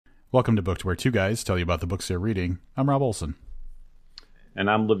Welcome to Booked, where two guys tell you about the books they're reading. I'm Rob Olson. And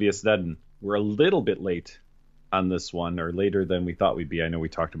I'm Livius Nedden. We're a little bit late on this one, or later than we thought we'd be. I know we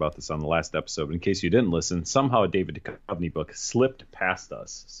talked about this on the last episode. But in case you didn't listen, somehow a David Duchovny book slipped past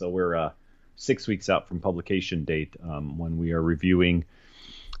us. So we're 6 weeks out from publication date when we are reviewing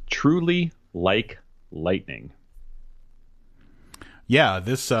Truly Like Lightning. Yeah,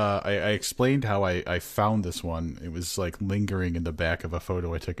 this I explained how I found this one. It was like lingering in the back of a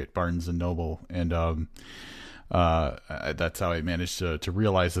photo I took at Barnes and Noble, and that's how I managed to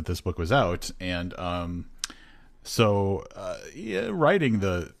realize that this book was out. And writing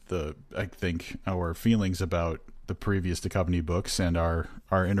the I think our feelings about the previous Duchovny books and our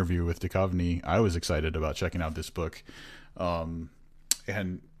interview with Duchovny, I was excited about checking out this book,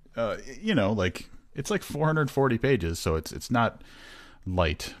 it's like 440 pages, so it's not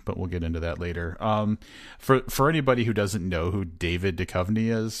light, but we'll get into that later. For anybody who doesn't know who David Duchovny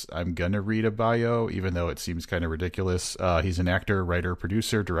is, I'm gonna read a bio, even though it seems kind of ridiculous. He's an actor, writer,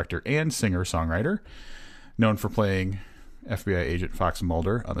 producer, director, and singer-songwriter, known for playing FBI agent Fox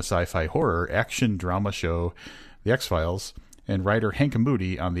Mulder on the sci-fi horror action drama show The X-Files, and writer Hank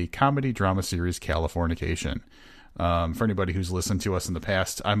Moody on the comedy drama series Californication. For anybody who's listened to us in the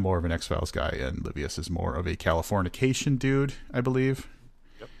past, I'm more of an X-Files guy, and Livius is more of a Californication dude, I believe.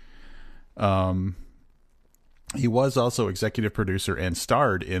 Yep. He was also executive producer and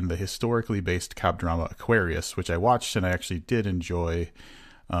starred in the historically based cop drama Aquarius, which I watched and I actually did enjoy,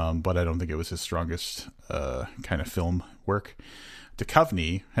 but I don't think it was his strongest kind of film work.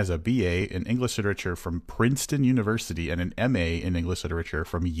 Duchovny has a BA in English Literature from Princeton University and an MA in English Literature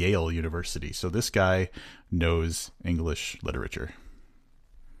from Yale University. So this guy knows English literature.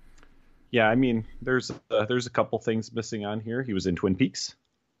 Yeah, I mean, there's a couple things missing on here. He was in Twin Peaks.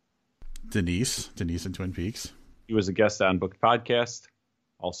 Denise in Twin Peaks. He was a guest on Book Podcast.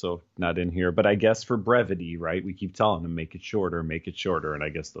 Also not in here, but I guess for brevity, right? We keep telling him, make it shorter. And I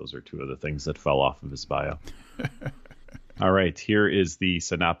guess those are two of the things that fell off of his bio. All right, here is the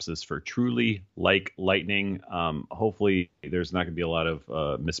synopsis for Truly Like Lightning. Hopefully there's not going to be a lot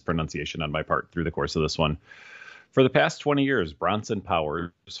of mispronunciation on my part through the course of this one. For the past 20 years, Bronson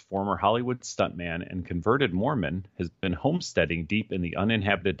Powers, former Hollywood stuntman and converted Mormon, has been homesteading deep in the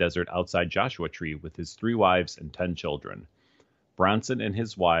uninhabited desert outside Joshua Tree with his 3 wives and 10 children. Bronson and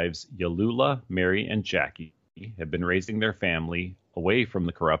his wives, Yalula, Mary, and Jackie, have been raising their family away from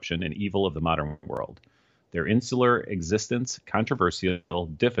the corruption and evil of the modern world. Their insular existence, controversial,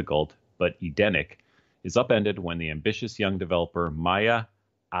 difficult, but Edenic, is upended when the ambitious young developer Maya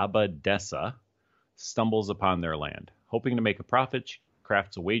Abadessa stumbles upon their land. Hoping to make a profit, she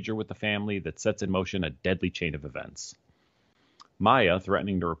crafts a wager with the family that sets in motion a deadly chain of events. Maya,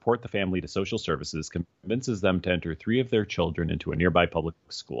 threatening to report the family to social services, convinces them to enter 3 of their children into a nearby public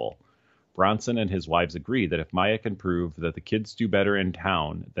school. Bronson and his wives agree that if Maya can prove that the kids do better in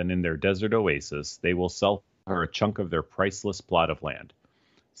town than in their desert oasis, they will sell her a chunk of their priceless plot of land.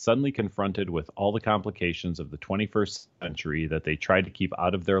 Suddenly confronted with all the complications of the 21st century that they try to keep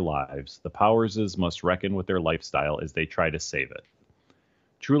out of their lives, the Powerses must reckon with their lifestyle as they try to save it.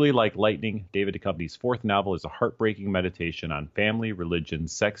 Truly Like Lightning, David Duchovny's 4th novel, is a heartbreaking meditation on family, religion,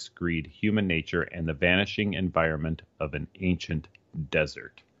 sex, greed, human nature, and the vanishing environment of an ancient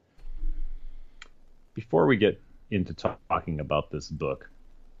desert. Before we get into talking about this book,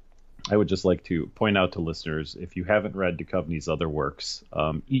 I would just like to point out to listeners, if you haven't read Duchovny's other works,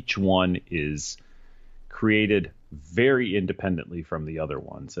 each one is created very independently from the other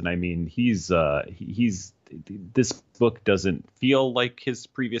ones. And I mean, this book doesn't feel like his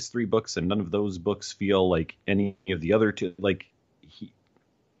previous 3 books, and none of those books feel like any of the other 2. Like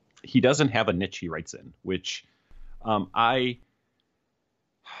he doesn't have a niche he writes in, which how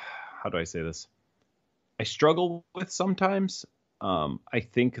do I say this? I struggle with sometimes. I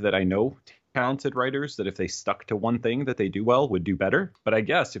think that I know talented writers that if they stuck to one thing that they do well would do better. But I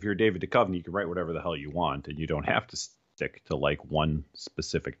guess if you're David Duchovny, you can write whatever the hell you want, and you don't have to stick to like one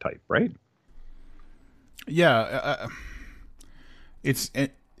specific type, right? Yeah, it's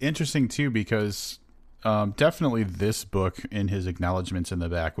interesting too because definitely this book, in his acknowledgments in the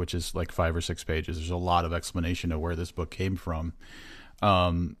back, which is like 5 or 6 pages, there's a lot of explanation of where this book came from.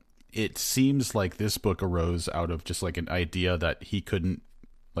 It seems like this book arose out of just like an idea that he couldn't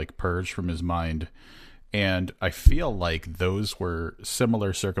like purge from his mind. And I feel like those were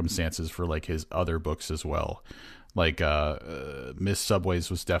similar circumstances for like his other books as well. Like Miss Subways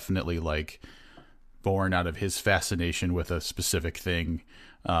was definitely like born out of his fascination with a specific thing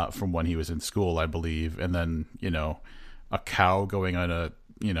from when he was in school, I believe. And then, a cow going on a,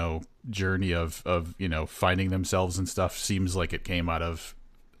 journey of finding themselves and stuff seems like it came out of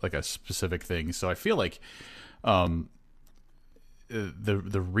a specific thing. So I feel like the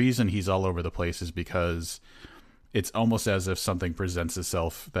reason he's all over the place is because it's almost as if something presents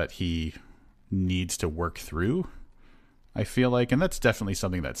itself that he needs to work through. I feel like, and that's definitely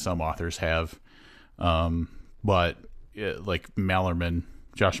something that some authors have. But like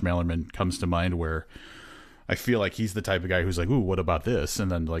Josh Malerman comes to mind, where I feel like he's the type of guy who's like, ooh, what about this? And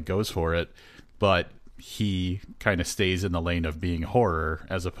then like goes for it. But he kind of stays in the lane of being horror,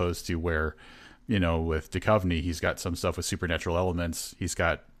 as opposed to where, with Duchovny, he's got some stuff with supernatural elements. He's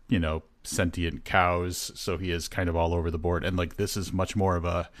got, sentient cows. So he is kind of all over the board. And like, this is much more of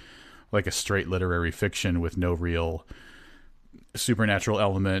a straight literary fiction with no real supernatural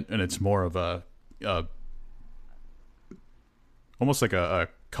element. And it's more of almost like a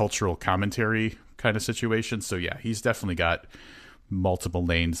cultural commentary kind of situation. So yeah, he's definitely got multiple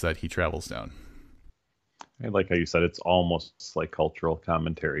lanes that he travels down. I like how you said it's almost like cultural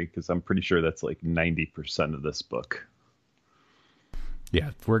commentary, because I'm pretty sure that's like 90% of this book.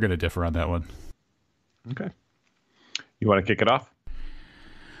 Yeah, we're going to differ on that one. Okay. You want to kick it off?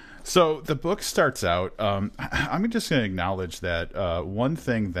 So the book starts out, I'm just going to acknowledge that one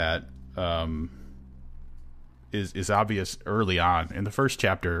thing that is obvious early on in the first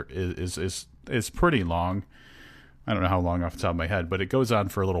chapter is pretty long. I don't know how long off the top of my head, but it goes on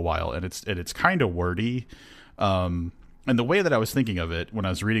for a little while, and it's kind of wordy. And the way that I was thinking of it when I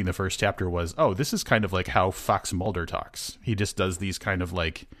was reading the first chapter was, oh, this is kind of like how Fox Mulder talks. He just does these kind of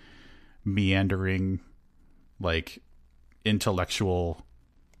like meandering, like intellectual,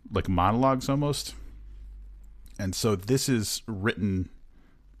 like monologues almost. And so this is written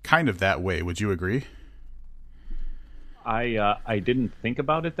kind of that way. Would you agree? I didn't think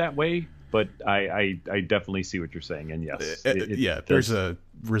about it that way, but I definitely see what you're saying, and yes, there's a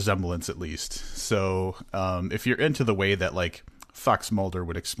resemblance at least. So if you're into the way that like Fox Mulder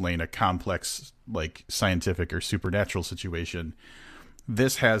would explain a complex like scientific or supernatural situation,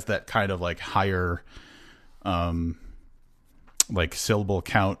 this has that kind of like higher like syllable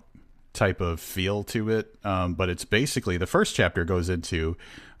count type of feel to it. But it's basically, the first chapter goes into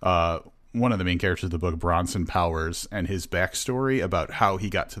one of the main characters of the book, Bronson Powers, and his backstory about how he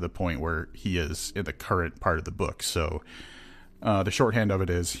got to the point where he is in the current part of the book. So the shorthand of it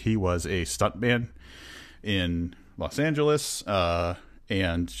is he was a stuntman in Los Angeles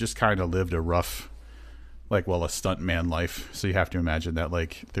and just kind of lived a rough, a stuntman life. So you have to imagine that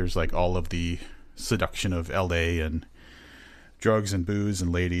like there's like all of the seduction of LA and drugs and booze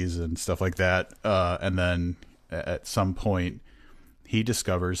and ladies and stuff like that. And then at some point he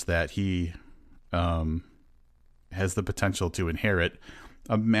discovers that he has the potential to inherit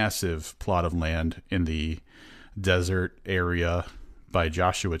a massive plot of land in the desert area by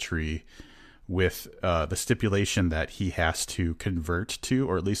Joshua Tree, with the stipulation that he has to convert to,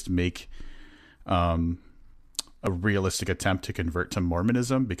 or at least make a realistic attempt to convert to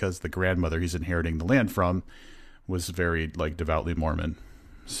Mormonism, because the grandmother he's inheriting the land from was very like devoutly Mormon.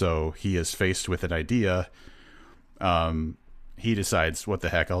 So he is faced with an idea. He decides, what the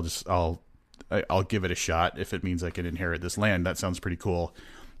heck, I'll give it a shot. If it means I can inherit this land, that sounds pretty cool.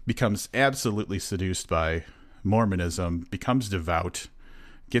 Becomes absolutely seduced by Mormonism, becomes devout,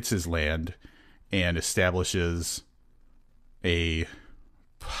 gets his land, and establishes a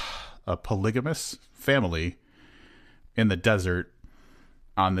polygamous family in the desert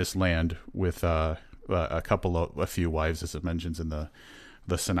on this land with a few wives, as it mentions in the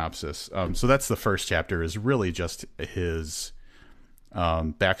synopsis. So that's the first chapter, is really just his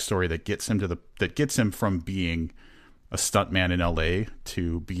backstory that gets him from being a stuntman in LA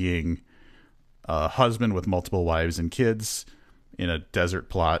to being a husband with multiple wives and kids in a desert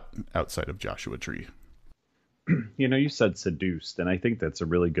plot outside of Joshua Tree. You said seduced, and I think that's a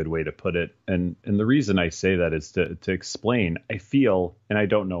really good way to put it. And the reason I say that is to explain, I feel, and I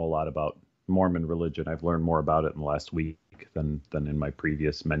don't know a lot about Mormon religion. I've learned more about it in the last week than in my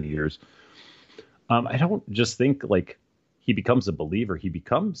previous many years. I don't just think like he becomes a believer. He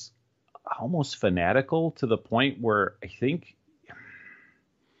becomes almost fanatical to the point where I think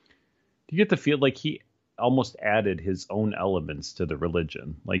you get the feel like he almost added his own elements to the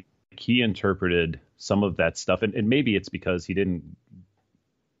religion. Like he interpreted some of that stuff. And maybe it's because he didn't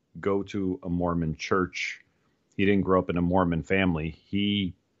go to a Mormon church. He didn't grow up in a Mormon family.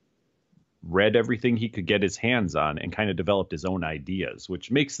 He read everything he could get his hands on and kind of developed his own ideas,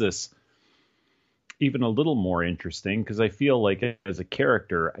 which makes this even a little more interesting, because I feel like as a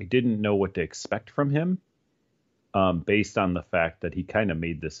character, I didn't know what to expect from him, based on the fact that he kind of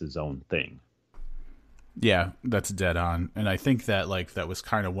made this his own thing. Yeah, that's dead on. And I think that like that was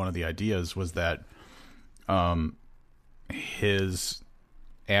kind of one of the ideas, was that his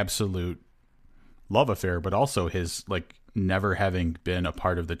absolute love affair, but also his like never having been a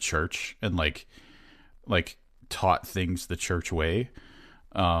part of the church and like taught things the church way,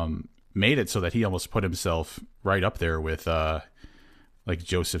 made it so that he almost put himself right up there with like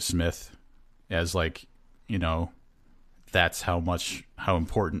Joseph Smith as like, you know, that's how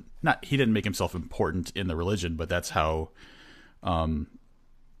important, not, he didn't make himself important in the religion, but that's how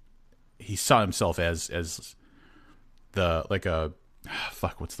he saw himself as the, like a,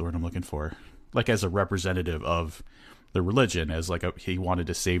 what's the word I'm looking for? Like as a representative of the religion, as like he wanted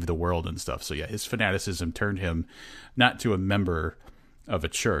to save the world and stuff. So yeah, his fanaticism turned him not to a member of a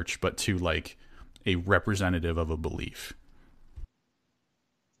church, but to like a representative of a belief.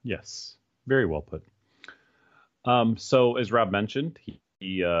 Yes, very well put. So as Rob mentioned,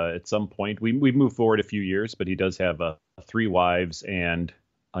 he at some point, we moved forward a few years, but he does have 3 wives and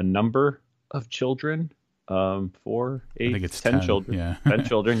a number of children. 4, 8, I think it's 10 children. Yeah. 10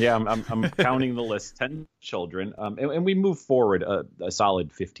 children. Yeah, I'm counting the list. 10 children. And we move forward a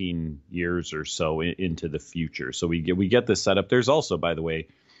solid 15 years or so into the future. So we get this set up. There's also, by the way,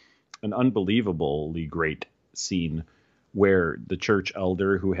 an unbelievably great scene where the church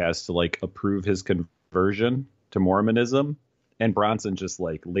elder who has to like approve his conversion to Mormonism, and Bronson just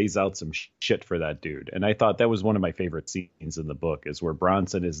like lays out some shit for that dude. And I thought that was one of my favorite scenes in the book, is where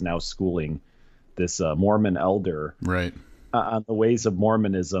Bronson is now schooling this Mormon elder, right, on the ways of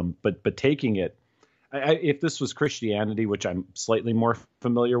Mormonism, but taking it. If this was Christianity, which I'm slightly more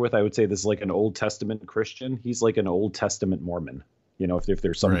familiar with, I would say this is like an Old Testament Christian. He's like an Old Testament Mormon. You know, if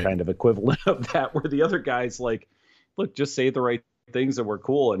there's some kind of equivalent of that, where the other guy's like, look, just say the right things and we're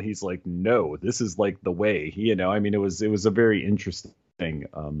cool. And he's like, no, this is like the way, you know. I mean, it was a very interesting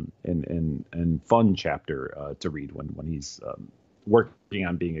and fun chapter to read when he's working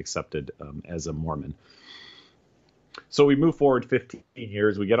on being accepted as a Mormon. So we move forward 15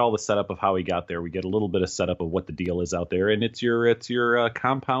 years. We get all the setup of how he got there. We get a little bit of setup of what the deal is out there, and it's your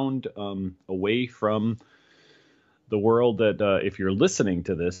compound away from the world that if you're listening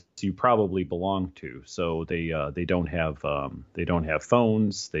to this, you probably belong to. So they don't have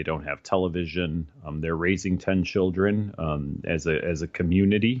phones, they don't have television. They're raising 10 children as a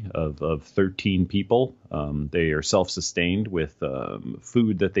community of 13 people. They are self-sustained with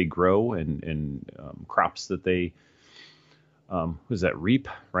food that they grow and crops that they was that reap,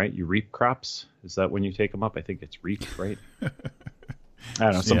 right? You reap crops. Is that when you take them up? I think it's reap, right?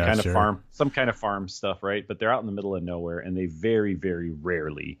 I don't know, some kind of farm stuff, right? But they're out in the middle of nowhere, and they very, very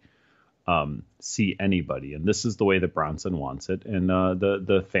rarely see anybody. And this is the way that Bronson wants it, and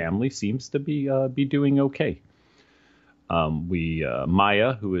the family seems to be doing okay.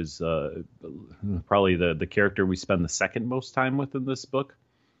 Maya, who is probably the character we spend the second most time with in this book,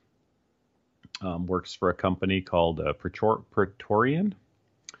 works for a company called Praetorian.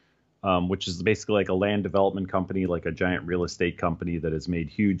 Which is basically like a land development company, like a giant real estate company that has made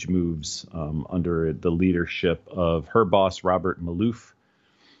huge moves under the leadership of her boss, Robert Malouf,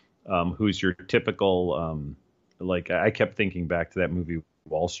 who's your typical, like I kept thinking back to that movie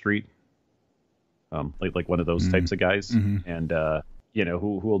Wall Street, like one of those types of guys, and you know,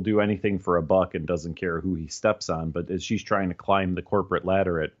 who will do anything for a buck and doesn't care who he steps on. But as she's trying to climb the corporate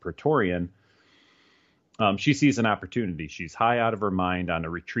ladder at Praetorian, she sees an opportunity. She's high out of her mind on a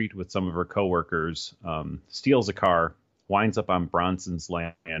retreat with some of her coworkers, steals a car, winds up on Bronson's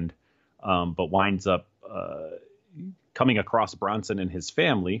land, but winds up coming across Bronson and his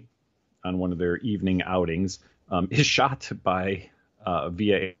family on one of their evening outings, is shot by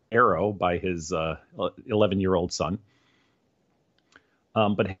via arrow by his 11-year-old son.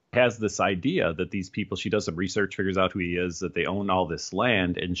 But has this idea that these people, she does some research, figures out who he is, that they own all this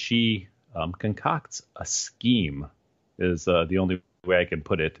land, and she concocts a scheme, is the only way I can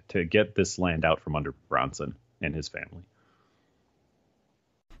put it, to get this land out from under Bronson and his family.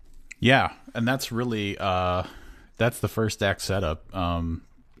 Yeah, and that's really that's the first act setup.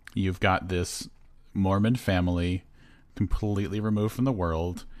 You've got this Mormon family completely removed from the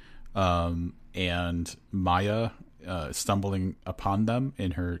world, and Maya stumbling upon them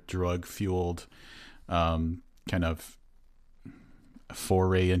in her drug-fueled kind of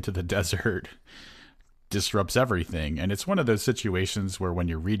foray into the desert disrupts everything. And it's one of those situations where when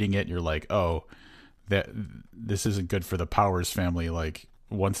you're reading it, you're like, oh, this isn't good for the Powers family. Like,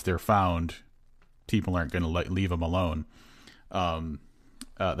 once they're found, people aren't going to leave them alone.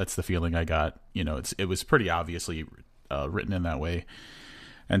 That's the feeling I got. You know, it was pretty obviously written in that way.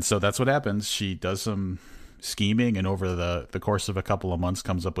 And so that's what happens. She does some scheming, and over the course of a couple of months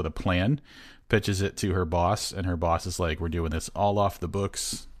comes up with a plan, pitches it to her boss, and her boss is like, we're doing this all off the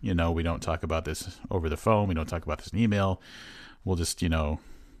books. You know, we don't talk about this over the phone. We don't talk about this in email. We'll just, you know,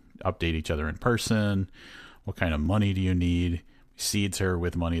 update each other in person. What kind of money do you need? Seeds her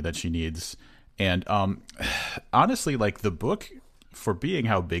with money that she needs. And honestly, like, the book, for being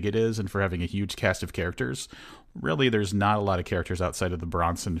how big it is and for having a huge cast of characters, really there's not a lot of characters outside of the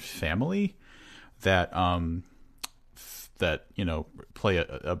Bronson family that play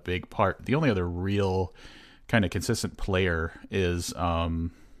a big part. The only other real kind of consistent player is a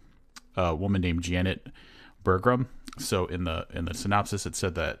woman named Janet Bergram. So in the synopsis, it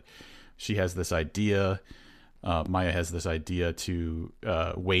said that she has this idea. Maya has this idea to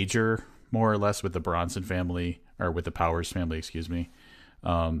wager more or less with the Bronson family, or with the Powers family, excuse me.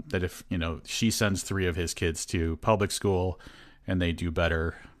 That if she sends 3 of his kids to public school and they do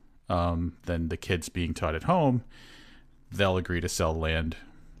better than the kids being taught at home, they'll agree to sell land.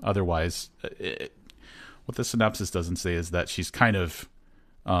 Otherwise, what the synopsis doesn't say is that she's kind of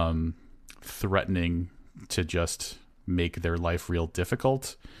threatening to just make their life real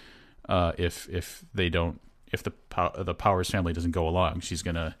difficult if the Powers family doesn't go along. She's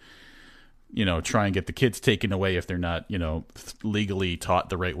gonna try and get the kids taken away if they're not legally taught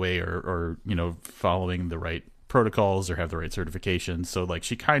the right way, or following the right protocols or have the right certifications. So like,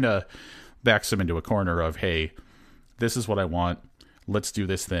 she kind of backs them into a corner of, hey, this is what I want, let's do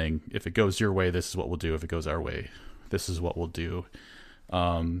this thing. If it goes your way, this is what we'll do. If it goes our way, this is what we'll do.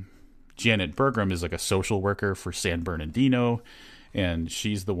 Janet Bergram is like a social worker for San Bernardino, and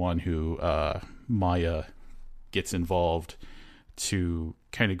she's the one who Maya gets involved to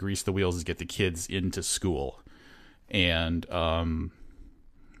kind of grease the wheels to get the kids into school. And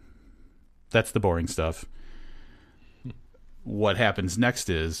that's the boring stuff. What happens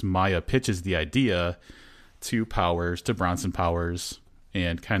next is Maya pitches the idea to Bronson Powers,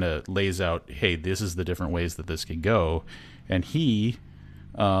 and kind of lays out, hey, this is the different ways that this can go. And he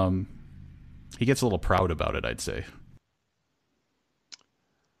gets a little proud about it, I'd say.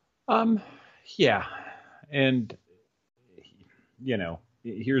 Yeah. And,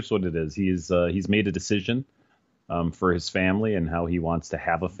 here's what it is. He's made a decision for his family and how he wants to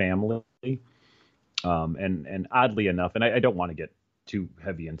have a family. And oddly enough, and I don't want to get too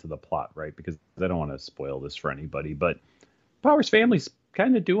heavy into the plot, right? Because I don't want to spoil this for anybody, but Powers' family's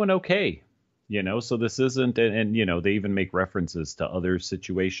kind of doing okay, so this isn't, and they even make references to other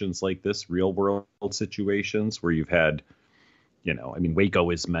situations like this, real world situations where you've had,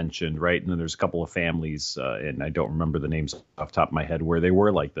 Waco is mentioned, right? And then there's a couple of families, and I don't remember the names off the top of my head, where they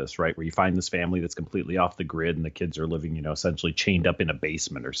were like this, right? Where you find this family that's completely off the grid and the kids are living, essentially chained up in a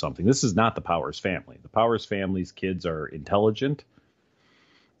basement or something. This is not the Powers family. The Powers family's kids are intelligent.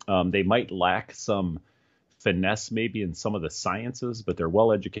 They might lack some finesse maybe in some of the sciences, but they're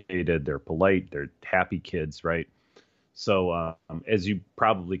well educated, they're polite, they're happy kids, right? So as you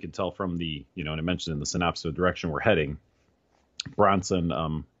probably can tell from the, and I mentioned in the synopsis of the direction we're heading,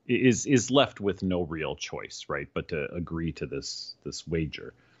 Bronson is left with no real choice, right, but to agree to this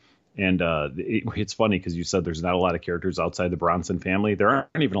wager. And it's funny because you said there's not a lot of characters outside the Bronson family. There aren't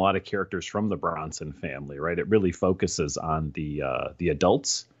even a lot of characters from the Bronson family, right? It really focuses on the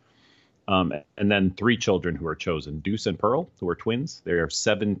adults. And then 3 children who are chosen, Deuce and Pearl, who are twins. They are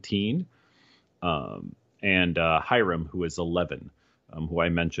 17. And Hiram, who is 11, who I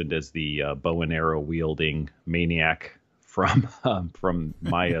mentioned as the bow and arrow wielding maniac from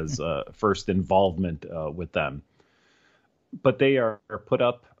Maya's first involvement with them. But they are put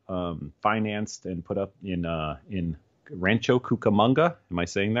up, financed and put up in Rancho Cucamonga. Am I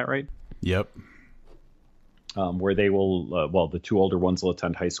saying that right? Yep. Where they will, the 2 older ones will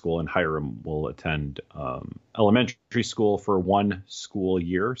attend high school, and Hiram will attend elementary school for 1 school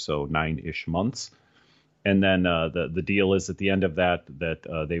year, so 9-ish months. And then the deal is at the end of that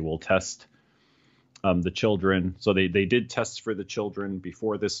they will test the children. So they did tests for the children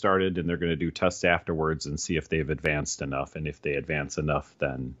before this started, and they're going to do tests afterwards and see if they've advanced enough. And if they advance enough,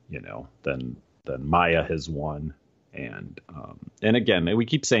 then Maya has won. And again, we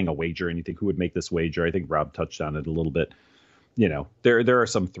keep saying a wager, and you think, who would make this wager? I think Rob touched on it a little bit. There are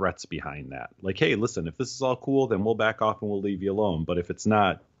some threats behind that. Like, hey, listen, if this is all cool, then we'll back off and we'll leave you alone. But if it's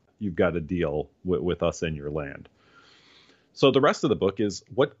not, you've got to deal with us and your land. So the rest of the book is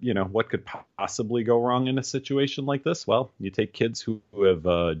what could possibly go wrong in a situation like this? Well, you take kids who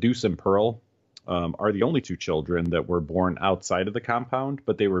have Deuce and Pearl are the only 2 children that were born outside of the compound,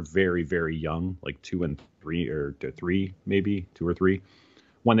 but they were very, very young, like 2 and 3, or 3, maybe 2 or 3,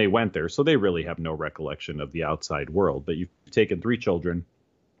 when they went there. So they really have no recollection of the outside world. But you've taken 3 children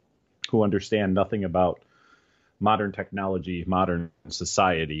who understand nothing about modern technology, modern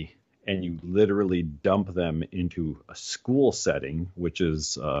society, and you literally dump them into a school setting, which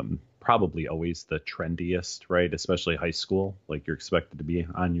is probably always the trendiest, right? Especially high school, like you're expected to be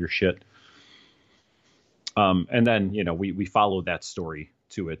on your shit. And then, we follow that story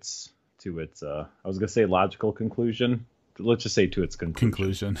to its I was gonna say logical conclusion. Let's just say to its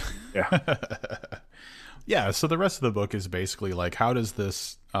conclusion. Yeah. Yeah, so the rest of the book is basically like, how does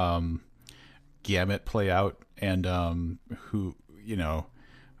this gamut play out, and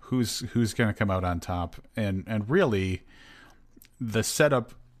who's going to come out on top, and really the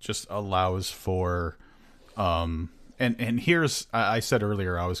setup just allows for and here's, I said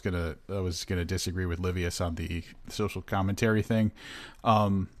earlier I was gonna disagree with Livius on the social commentary thing.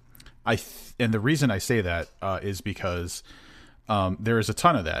 And the reason I say that is because there is a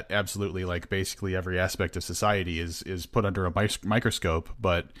ton of that. Absolutely, like basically every aspect of society is put under a microscope,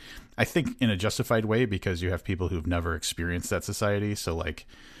 but I think in a justified way, because you have people who've never experienced that society, so like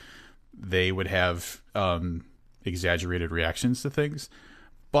they would have exaggerated reactions to things.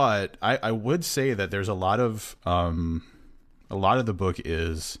 But I would say that there's a lot of the book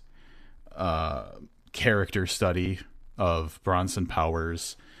is character study of Bronson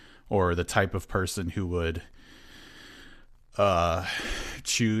Powers, or the type of person who would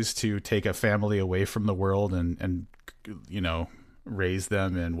choose to take a family away from the world and raise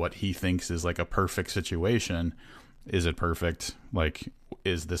them in what he thinks is like a perfect situation. Is it perfect? Like,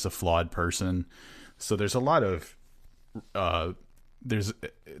 is this a flawed person? So there's a lot of there's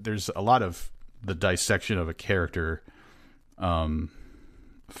a lot of the dissection of a character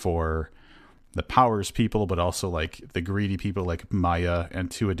for the Powers people, but also like the greedy people like Maya, and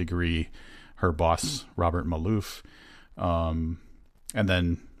to a degree her boss Robert Malouf. And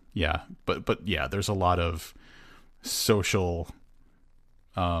then but there's a lot of social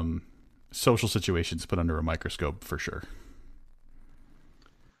situations put under a microscope for sure.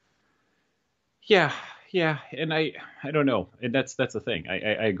 Yeah, and I don't know, and that's the thing.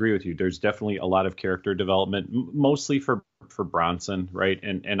 I agree with you. There's definitely a lot of character development, mostly for Bronson, right?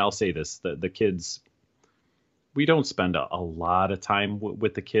 And I'll say this: the kids, we don't spend a lot of time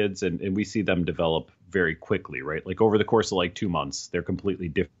with the kids, and we see them develop very quickly, right? Like over the course of like 2 months, they're completely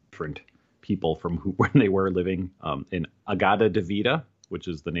different people from when they were living in Agata de Vida, which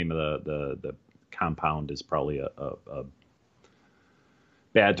is the name of the compound, is probably a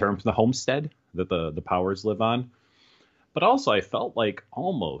bad term for the homestead that the Powers live on. But also I felt like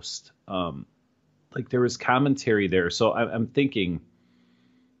almost like there was commentary there. So I'm thinking,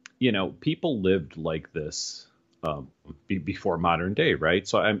 people lived like this before modern day, right?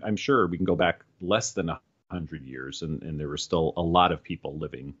 So I'm sure we can go back less than 100 years and there were still a lot of people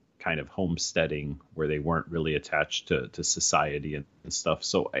living kind of homesteading where they weren't really attached to society and stuff.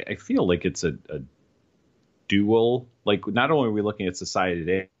 So I feel like it's a dual, like not only are we looking at society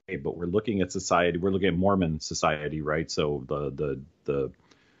today, but we're looking at Mormon society, right? So the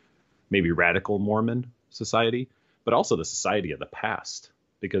maybe radical Mormon society, but also the society of the past,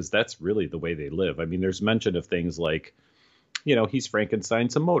 because that's really the way they live. I mean, there's mention of things like, he's Frankenstein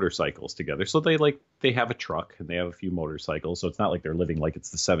some motorcycles together. So they have a truck and they have a few motorcycles. So it's not like they're living like it's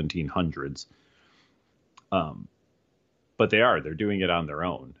the 1700s. But they're doing it on their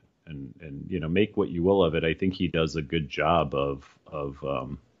own. And make what you will of it. I think he does a good job of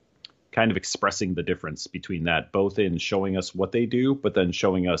kind of expressing the difference between that, both in showing us what they do, but then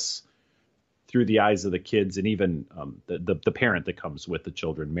showing us through the eyes of the kids, and even the parent that comes with the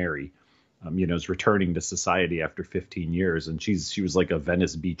children, Mary, is returning to society after 15 years, and she was like a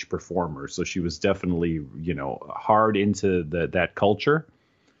Venice Beach performer, so she was definitely hard into that culture,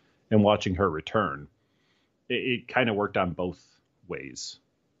 and watching her return, it kind of worked on both ways.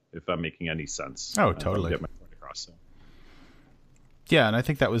 If I'm making any sense. Oh, totally. Get my point across. So. Yeah, and I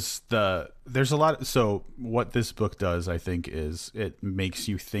think that was there's a lot. So what this book does, I think, is it makes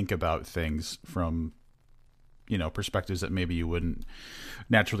you think about things from, perspectives that maybe you wouldn't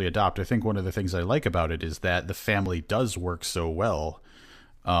naturally adopt. I think one of the things I like about it is that the family does work so well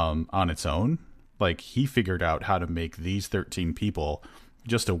on its own. Like, he figured out how to make these 13 people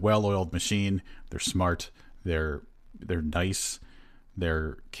just a well-oiled machine. They're smart. They're nice.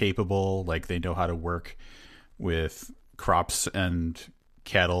 They're capable, like they know how to work with crops and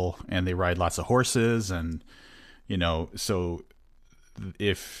cattle, and they ride lots of horses, and so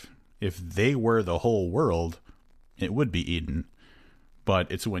if they were the whole world, it would be Eden. But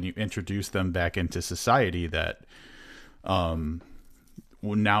it's when you introduce them back into society that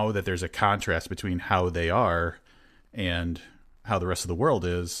now that there's a contrast between how they are and how the rest of the world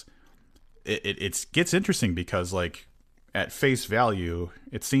is, it gets interesting, because like at face value,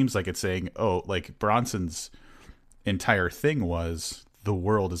 it seems like it's saying, oh, like Bronson's entire thing was the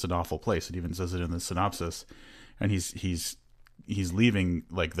world is an awful place. It even says it in the synopsis. And he's he's leaving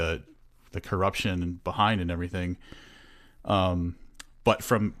like the corruption behind and everything. But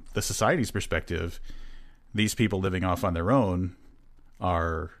from the society's perspective, these people living off on their own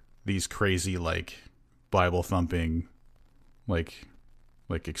are these crazy, like, Bible thumping, like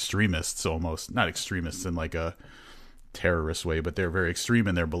extremists, almost. Not extremists in like a terrorist way, but they're very extreme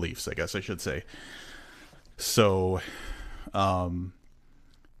in their beliefs, I guess I should say. So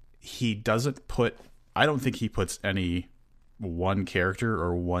he doesn't put, I don't think he puts any one character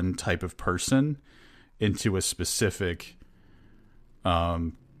or one type of person into a specific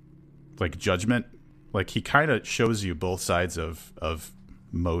like judgment. Like, he kind of shows you both sides of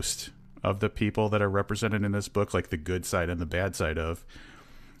most of the people that are represented in this book, like the good side and the bad side of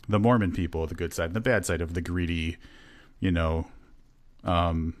the Mormon people, the good side and the bad side of the greedy,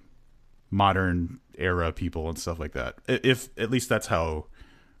 modern era people and stuff like that. If at least that's how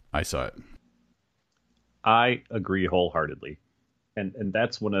I saw it. I agree wholeheartedly. And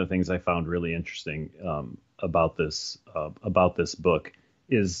that's one of the things I found really interesting about this book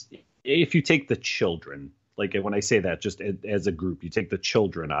is if you take the children, like when I say that just as a group, you take the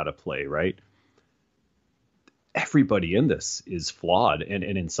children out of play, right? Everybody in this is flawed. And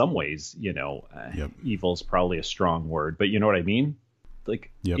in some ways, Yep. Evil is probably a strong word, but you know what I mean?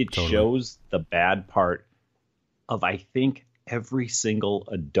 Like, Yep, it totally. shows the bad part of, I think, every single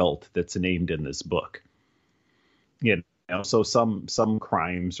adult that's named in this book. So some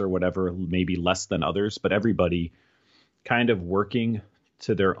crimes or whatever, maybe less than others, but everybody kind of working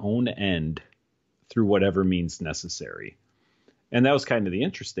to their own end through whatever means necessary. And that was kind of the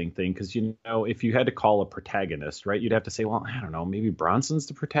interesting thing, because, if you had to call a protagonist, right, you'd have to say, well, I don't know, maybe Bronson's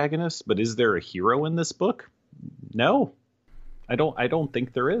the protagonist, but is there a hero in this book? No, I don't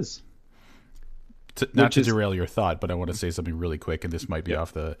think there is. Not to derail your thought, but I want to say something really quick, and this might be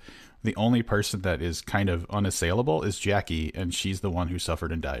off the only person that is kind of unassailable is Jackie, and she's the one who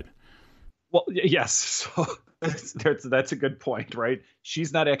suffered and died. Well, yes. So that's a good point, right?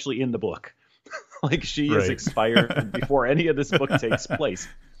 She's not actually in the book. Like, she is expired before any of this book takes place.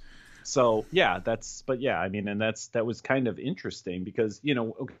 So that was kind of interesting because,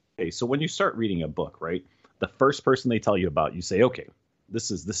 okay, so when you start reading a book, right, the first person they tell you about, you say, okay, this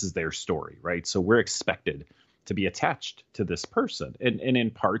is their story, right? So we're expected to be attached to this person. And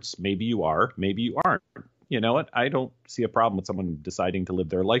in parts, maybe you are, maybe you aren't. You know what? I don't see a problem with someone deciding to live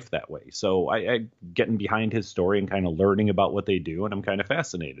their life that way. So I getting behind his story and kind of learning about what they do, and I'm kind of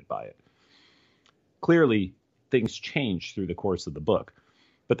fascinated by it. Clearly, things change through the course of the book.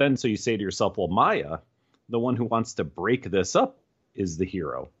 But then so you say to yourself, well, Maya, the one who wants to break this up, is the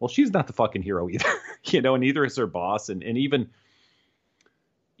hero. Well, she's not the fucking hero either, and neither is her boss. And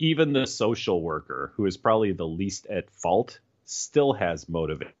even the social worker, who is probably the least at fault, still has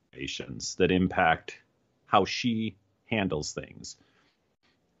motivations that impact how she handles things.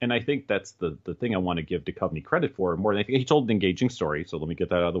 And I think that's the thing I want to give Duchovny credit for more than anything. He told an engaging story, so let me get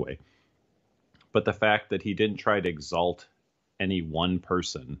that out of the way. But the fact that he didn't try to exalt any one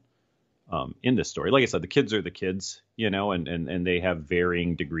person in this story. Like I said, the kids are the kids, and they have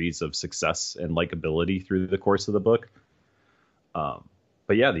varying degrees of success and likability through the course of the book.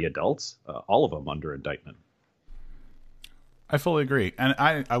 But yeah, the adults, all of them under indictment. I fully agree. And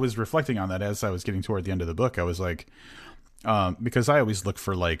I was reflecting on that as I was getting toward the end of the book. I was like, because I always look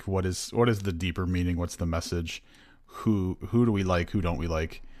for, like, what is the deeper meaning? What's the message? Who do we like? Who don't we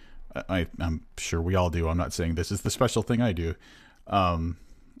like? I'm sure we all do. I'm not saying this is the special thing I do.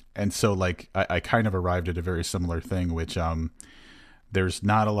 And so, like, I kind of arrived at a very similar thing, which there's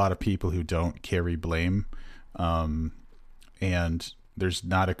not a lot of people who don't carry blame. And there's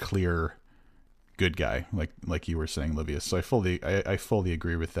not a clear good guy, like you were saying, Livius. So I fully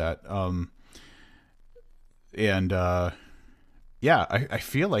agree with that. I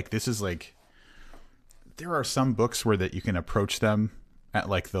feel like this is like, there are some books where that you can approach them at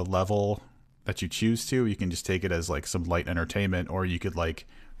like the level that you choose to. You can just take it as like some light entertainment, or you could like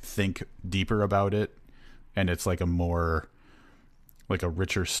think deeper about it, and it's like a more like a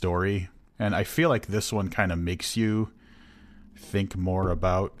richer story. And I feel like this one kind of makes you think more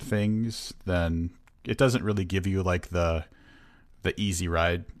about things than, it doesn't really give you like the easy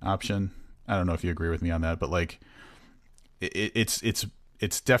ride option. I don't know if you agree with me on that, but like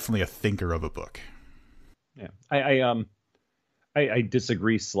it's definitely a thinker of a book. Yeah. I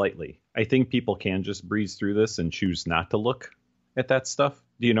disagree slightly. I think people can just breeze through this and choose not to look at that stuff.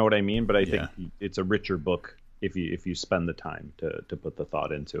 Do you know what I mean? But I think it's a richer book if you spend the time to put the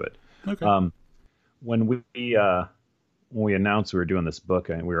thought into it. Okay. When we announced we were doing this book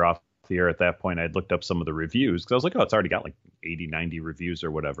and we were off the air at that point, I'd looked up some of the reviews because I was like, oh, it's already got like 80, 90 reviews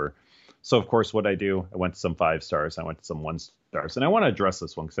or whatever. So, of course, what I do, I went to some 5 stars, I went to some 1 stars, and I want to address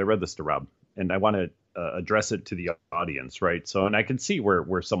this one because I read this to Rob, and I want to address it to the audience, right? So, and I can see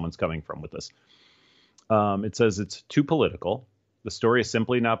where someone's coming from with this. It says it's too political. The story is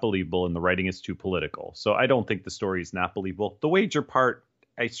simply not believable, and the writing is too political. So I don't think the story is not believable. The wager part,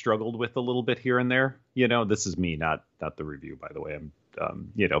 I struggled with a little bit here and there. This is me, not the review, by the way.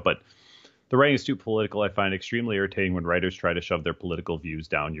 But the writing is too political. I find extremely irritating when writers try to shove their political views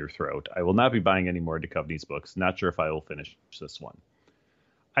down your throat. I will not be buying any more Duchovny's books. Not sure if I will finish this one.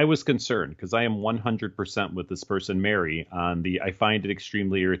 I was concerned because I am 100% with this person, Mary, on I find it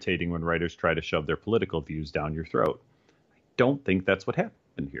extremely irritating when writers try to shove their political views down your throat. I don't think that's what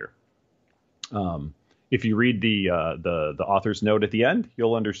happened here. If you read the author's note at the end,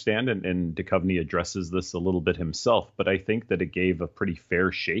 you'll understand, and Duchovny addresses this a little bit himself, but I think that it gave a pretty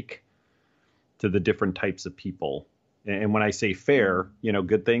fair shake to the different types of people. And when I say fair,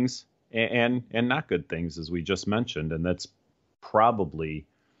 good things and not good things, as we just mentioned, and that's probably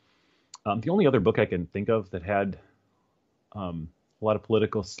the only other book I can think of that had a lot of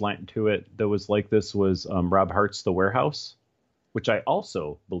political slant to it that was like this was Rob Hart's The Warehouse, which I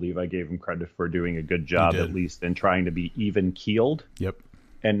also believe I gave him credit for doing a good job, at least in trying to be even keeled. Yep.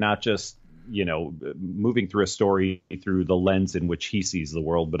 And not just, moving through a story through the lens in which he sees the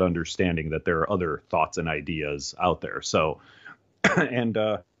world, but understanding that there are other thoughts and ideas out there. So, and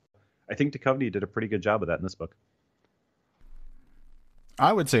I think Duchovny did a pretty good job of that in this book.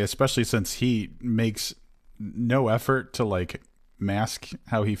 I would say, especially since he makes no effort to mask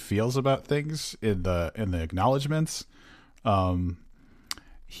how he feels about things in the acknowledgments.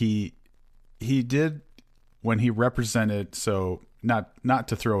 He did when he represented, so not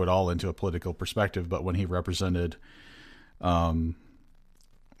to throw it all into a political perspective, but when he represented the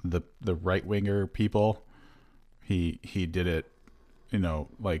right winger people, he did it,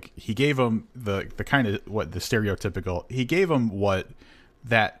 he gave them the kind of what the stereotypical, he gave them what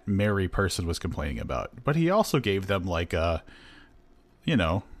that Mary person was complaining about, but he also gave them a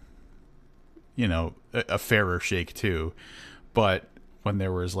fairer shake too. But when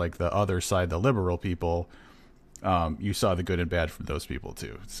there was the other side, the liberal people, you saw the good and bad from those people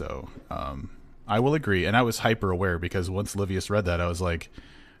too. So I will agree. And I was hyper aware because once Livius read that, I was like,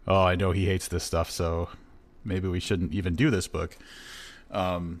 oh, I know he hates this stuff, so maybe we shouldn't even do this book.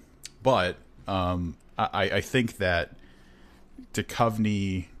 But I think that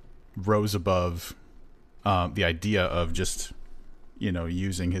Duchovny rose above the idea of just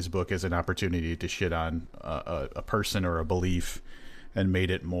using his book as an opportunity to shit on a person or a belief, and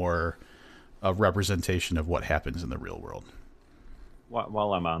made it more a representation of what happens in the real world.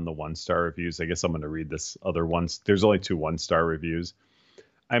 While I'm on the 1-star reviews, I guess I'm going to read this other one. There's only 2 1-star reviews.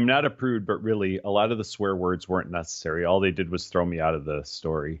 I'm not a prude, but really, a lot of the swear words weren't necessary. All they did was throw me out of the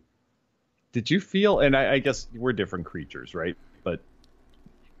story. Did you feel, and I guess we're different creatures, right? But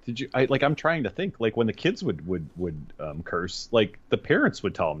did you, I'm trying to think, when the kids would curse, the parents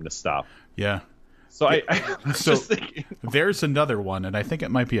would tell them to stop. Yeah. So I so just thinking. There's another one, and I think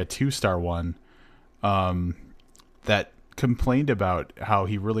it might be a 2-star one, that complained about how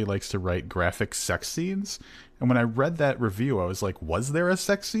he really likes to write graphic sex scenes. And when I read that review, I was like, was there a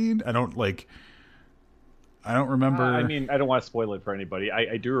sex scene? I don't remember. I don't want to spoil it for anybody.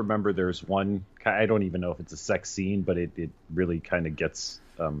 I do remember there's one, I don't even know if it's a sex scene, but it really kind of gets,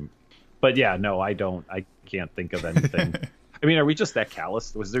 but yeah, no, I can't think of anything. Are we just that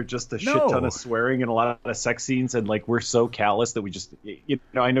callous? Was there just a shit ton of swearing and a lot of sex scenes, and we're so callous that we just,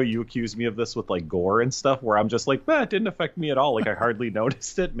 I know you accuse me of this with gore and stuff, where I'm just it didn't affect me at all. I hardly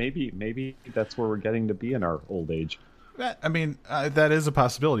noticed it. Maybe that's where we're getting to be in our old age. That is a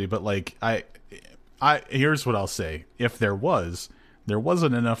possibility, but I here's what I'll say. If there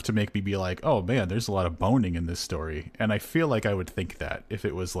wasn't enough to make me be like, oh man, there's a lot of boning in this story. And I feel like I would think that if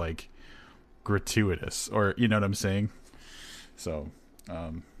it was gratuitous, or you know what I'm saying? So,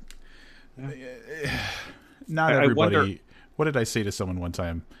 not everybody, what did I say to someone one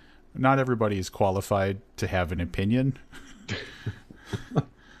time? Not everybody is qualified to have an opinion.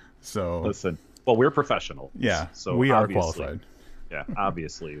 So listen, well, we're professionals. Yeah, so we are qualified. Yeah,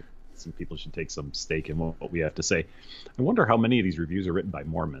 obviously. Some people should take some stake in what we have to say. I wonder how many of these reviews are written by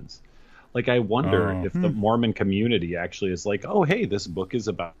Mormons. I wonder if the Mormon community actually is oh, hey, this book is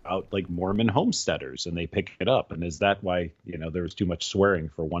about Mormon homesteaders, and they pick it up. And is that why, there was too much swearing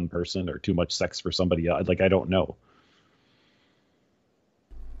for one person or too much sex for somebody else? I don't know.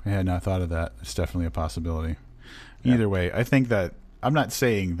 I had not thought of that. It's definitely a possibility. Yeah. Either way, I think that I'm not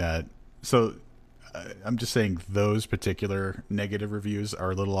saying that. So I'm just saying those particular negative reviews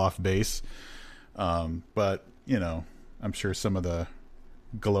are a little off base. But, I'm sure some of the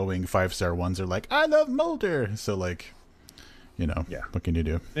glowing 5-star ones are like, I love Mulder. So like, Yeah. what can you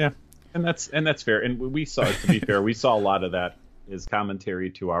do? Yeah, and that's fair. And we saw, to be fair, we saw a lot of that as commentary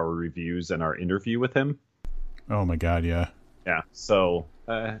to our reviews and our interview with him. Oh my God, yeah. Yeah. So,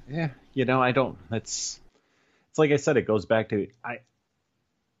 I don't. It's like I said. It goes back to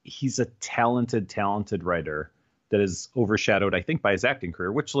he's a talented writer that is overshadowed, I think, by his acting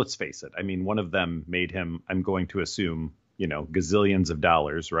career. Which, let's face it, I mean, one of them made him, I'm going to assume, gazillions of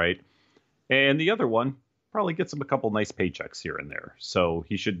dollars, right? And the other one probably gets him a couple nice paychecks here and there. So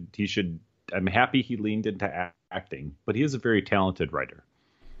he should. I'm happy he leaned into acting, but he is a very talented writer.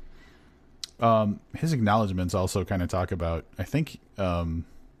 His acknowledgments also kind of talk about, I think, some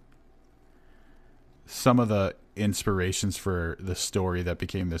of the inspirations for the story that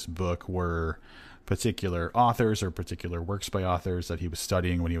became this book were particular authors or particular works by authors that he was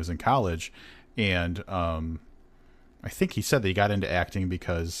studying when he was in college. And I think he said that he got into acting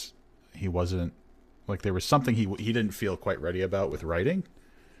because he wasn't, like, there was something he didn't feel quite ready about with writing.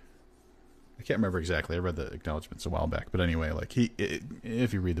 I can't remember exactly. I read the acknowledgments a while back, but anyway, like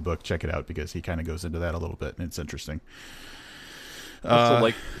if you read the book, check it out because he kind of goes into that a little bit, and it's interesting.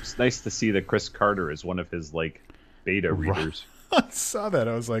 Also, it's nice to see that Chris Carter is one of his beta readers. I saw that.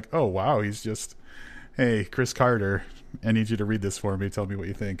 I was like, oh wow, he's just, hey, Chris Carter, I need you to read this for me. Tell me what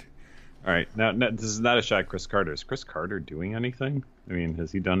you think. All right, now this is not a shot at Chris Carter. Is Chris Carter doing anything? I mean,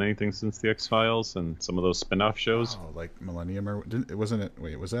 has he done anything since the X-Files and some of those spin-off shows? Oh, like Millennium or wasn't it?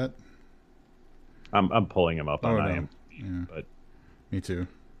 Wait, was that? I'm pulling him up on IMDb, yeah. But me too.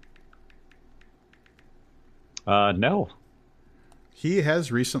 No. He has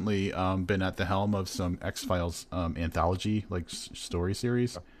recently been at the helm of some X-Files anthology, story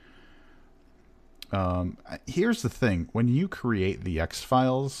series. Here's the thing: when you create the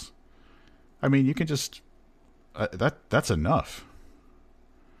X-Files, I mean, you can just that's enough.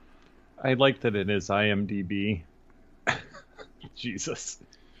 I like that it is IMDb. Jesus.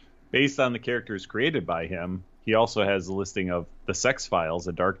 Based on the characters created by him, he also has a listing of The Sex Files,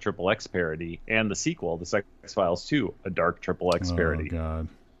 a dark XXX parody, and the sequel, The Sex Files 2, a dark XXX parody. Oh, God.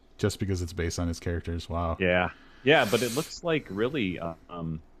 Just because it's based on his characters. Wow. Yeah. Yeah, but it looks like really,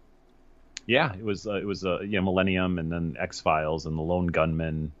 it was Millennium and then X-Files and The Lone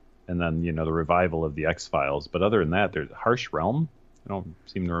Gunman and then, the revival of the X-Files. But other than that, there's Harsh Realm. I don't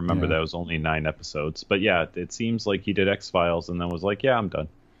seem to remember that was only 9 episodes. But yeah, it seems like he did X-Files and then was like, yeah, I'm done.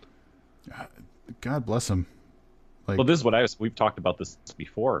 God bless him. Well, this is what we've talked about this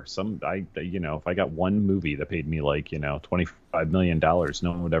before. If I got one movie that paid me $25 million,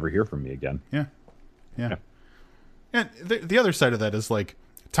 no one would ever hear from me again. Yeah. And the other side of that is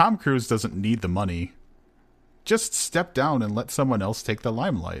Tom Cruise doesn't need the money. Just step down and let someone else take the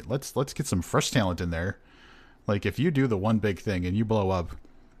limelight. Let's get some fresh talent in there. If you do the one big thing and you blow up,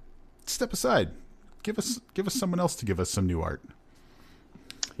 step aside. Give us someone else to give us some new art.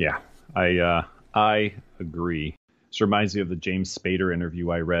 Yeah. I agree. This reminds me of the James Spader interview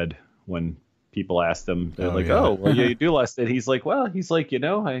I read when people asked him, they're you do less. And he's like,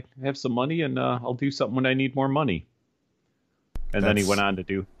 I have some money and I'll do something when I need more money. And then he went on to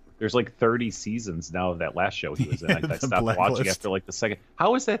do, there's 30 seasons now of that last show he was in. I stopped watching after the second.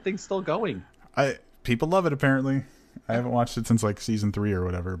 How is that thing still going? People love it, apparently. I haven't watched it since season 3 or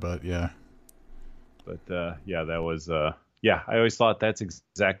whatever, but yeah. But that was... I always thought that's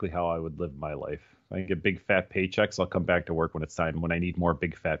exactly how I would live my life. If I get big fat paychecks, I'll come back to work when it's time, when I need more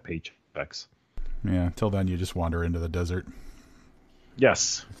big fat paychecks. Yeah, till then you just wander into the desert.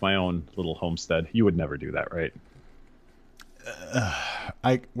 Yes, my own little homestead. You would never do that, right?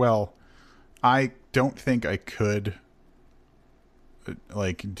 I don't think I could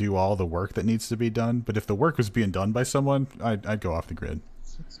do all the work that needs to be done, but if the work was being done by someone, I'd go off the grid.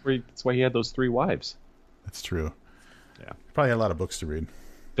 That's why he had those 3 wives. That's true. Yeah. Probably had a lot of books to read.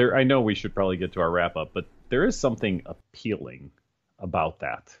 I know we should probably get to our wrap up, but there is something appealing about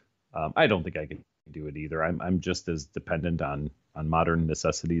that. I don't think I can do it either. I'm just as dependent on modern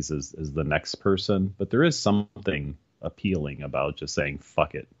necessities as the next person, but there is something appealing about just saying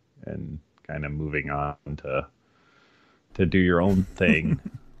fuck it and kind of moving on to do your own thing.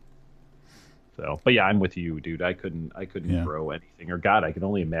 So, but yeah, I'm with you, dude. I couldn't grow anything, or God, I can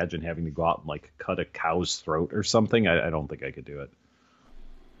only imagine having to go out and cut a cow's throat or something. I don't think I could do it.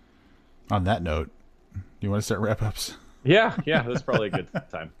 On that note, do you want to start wrap ups? Yeah, that's probably a good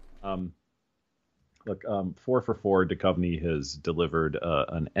time. Look, 4 for 4, Duchovny has delivered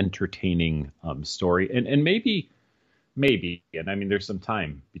an entertaining story, and maybe, and I mean, there's some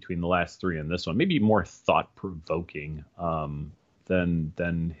time between the last 3 and this one, maybe more thought provoking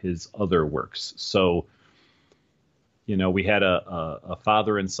than his other works. So We had a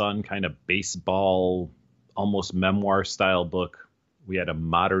father and son kind of baseball, almost memoir style book. We had a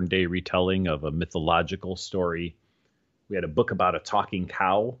modern day retelling of a mythological story. We had a book about a talking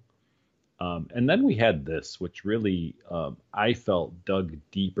cow. And then we had this, which really I felt dug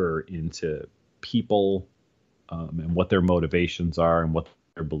deeper into people and what their motivations are and what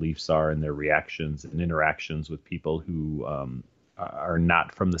their beliefs are and their reactions and interactions with people who are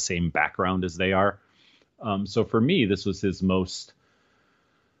not from the same background as they are. So for me, this was his most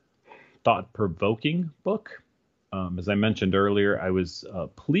thought-provoking book. As I mentioned earlier, I was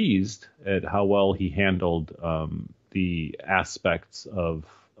pleased at how well he handled the aspects of,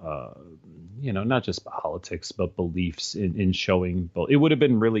 not just politics, but beliefs in showing. It would have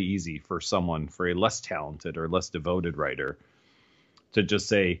been really easy for a less talented or less devoted writer, to just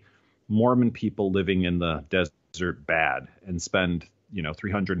say Mormon people living in the desert bad and spend,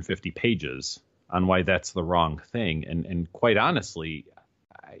 350 pages on why that's the wrong thing. And quite honestly,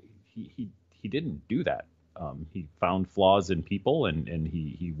 he didn't do that. He found flaws in people and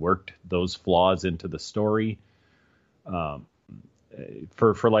he worked those flaws into the story.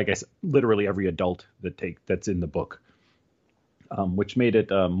 For like I said, literally every adult that's in the book, which made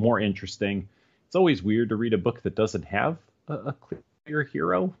it more interesting. It's always weird to read a book that doesn't have a clear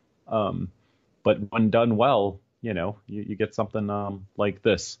hero, but when done well, you get something like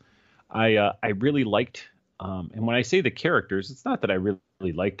this. I really liked, and when I say the characters, it's not that I really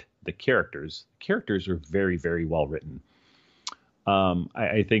liked the characters. The characters are very, very well written.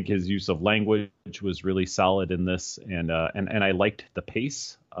 I think his use of language was really solid in this, and I liked the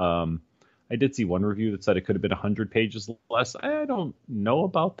pace. I did see one review that said it could have been 100 pages less. I don't know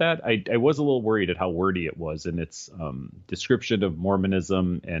about that. I was a little worried at how wordy it was in its description of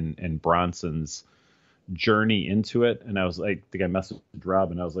Mormonism and Bronson's journey into it. And I was like, I think I messaged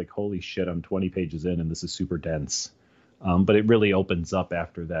Rob and I was like, holy shit, I'm 20 pages in and this is super dense. But it really opens up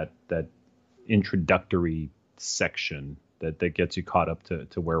after that introductory section that gets you caught up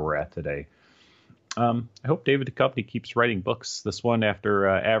to where we're at today. I hope David Duchovny keeps writing books. This one, after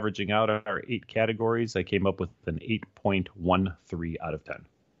averaging out our 8 categories, I came up with an 8.13 out of 10.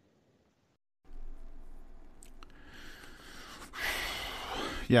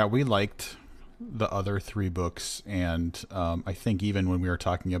 Yeah, we liked the other 3 books, and I think even when we were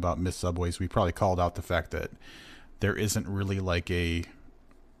talking about Miss Subways, we probably called out the fact that there isn't really like a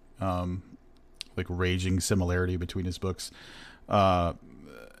raging similarity between his books.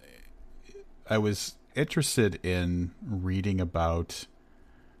 I was interested in reading about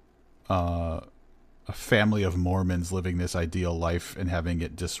a family of Mormons living this ideal life and having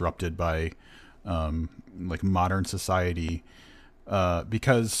it disrupted by modern society,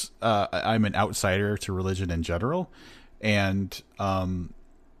 because I'm an outsider to religion in general, and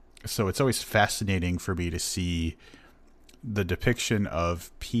so it's always fascinating for me to see the depiction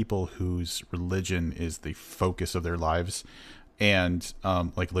of people whose religion is the focus of their lives. And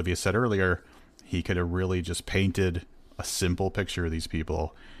like Livia said earlier, he could have really just painted a simple picture of these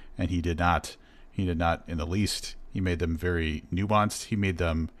people, and he did not in the least. He made them very nuanced. He made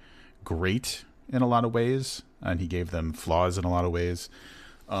them great in a lot of ways, and he gave them flaws in a lot of ways.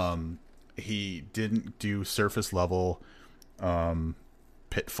 He didn't do surface level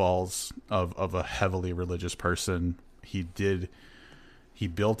pitfalls of a heavily religious person. He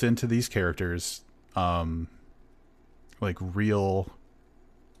built into these characters real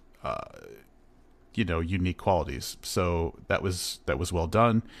unique qualities. So that was well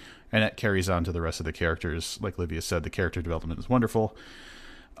done, and that carries on to the rest of the characters. Like Livia said, the character development is wonderful.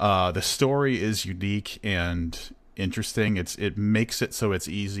 The story is unique and interesting. It makes it so it's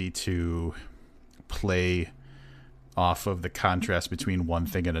easy to play off of the contrast between one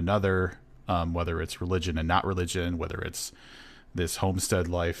thing and another, whether it's religion and not religion, whether it's this homestead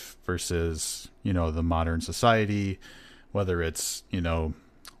life versus, the modern society, whether it's,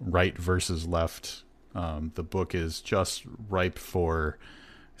 right versus left. The book is just ripe for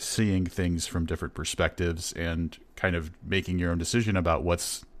seeing things from different perspectives and kind of making your own decision about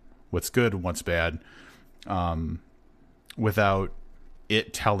what's good and what's bad, without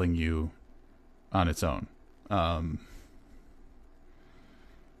it telling you on its own.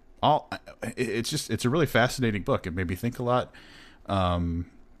 It's a really fascinating book. It made me think a lot.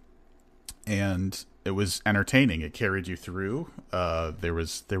 And it was entertaining. It carried you through. There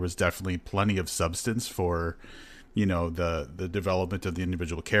was definitely plenty of substance for, the development of the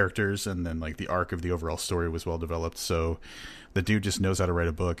individual characters, and then the arc of the overall story was well developed. So the dude just knows how to write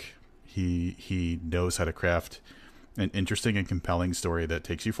a book. He knows how to craft an interesting and compelling story that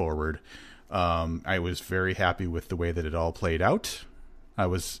takes you forward. I was very happy with the way that it all played out. I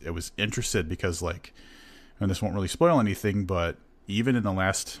was interested because and this won't really spoil anything, but even in the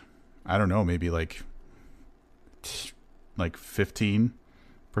last, I don't know, maybe like 15%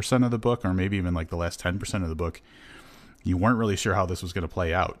 of the book, or maybe even like the last 10% of the book, you weren't really sure how this was going to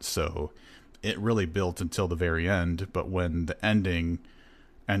play out. So it really built until the very end. But when the ending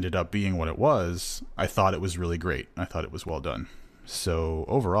ended up being what it was, I thought it was really great. I thought it was well done. So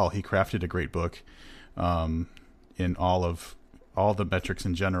overall, he crafted a great book in all the metrics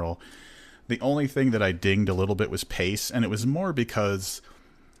in general. The only thing that I dinged a little bit was pace, and it was more because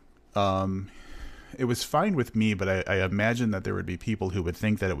it was fine with me, but I imagine that there would be people who would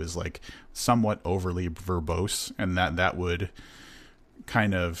think that it was like somewhat overly verbose, and that would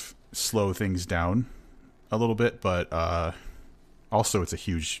kind of slow things down a little bit. But also, it's a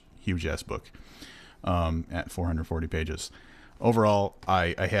huge ass book at 440 pages. Overall,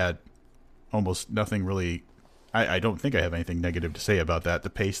 I had almost nothing really. I don't think I have anything negative to say about that. The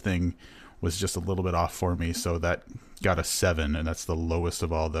pace thing was just a little bit off for me, so that got a 7, and that's the lowest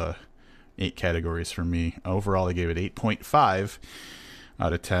of all the 8 categories for me. Overall, I gave it 8.5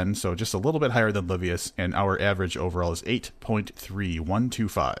 out of 10, so just a little bit higher than Livius, and our average overall is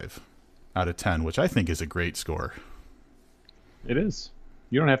 8.3125 out of 10, which I think is a great score. It is.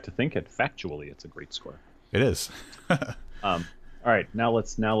 You don't have to think it. Factually, it's a great score. It is. All right, now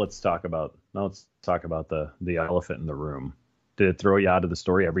let's talk about the elephant in the room. Did it throw you out of the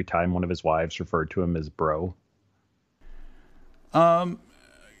story every time one of his wives referred to him as bro?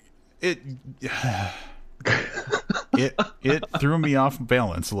 It threw me off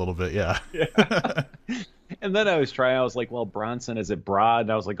balance a little bit, yeah. Yeah. And then I was like, well, Bronson, is it Bra?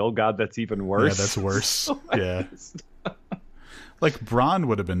 And I was like, oh God, that's even worse. Yeah, that's worse. Yeah. Like Braun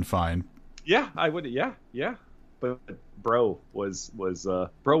would have been fine. Yeah, I would. Yeah. But bro was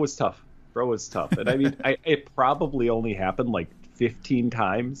tough. Bro was tough. And I mean, it probably only happened like 15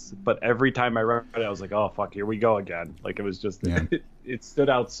 times, but every time I read it, I was like, oh fuck, here we go again. Like it was just, it stood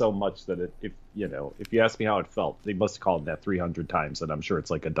out so much that if you ask me how it felt, they must have called that 300 times, and I'm sure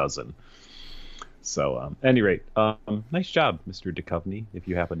it's like a dozen. So, at any rate, nice job, Mr. Duchovny, if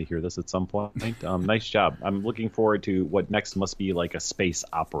you happen to hear this at some point. Nice job. I'm looking forward to what next must be like a space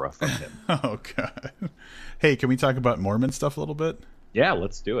opera from him. Oh, God. Hey, can we talk about Mormon stuff a little bit? Yeah,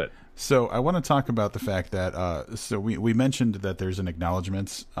 let's do it. So I want to talk about the fact that so we mentioned that there's an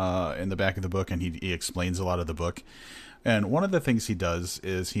acknowledgments in the back of the book, and he explains a lot of the book. And one of the things he does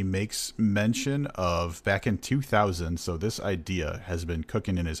is he makes mention of back in 2000, so this idea has been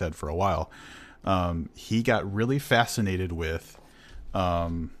cooking in his head for a while. He got really fascinated with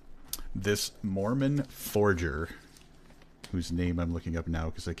this Mormon forger, whose name I'm looking up now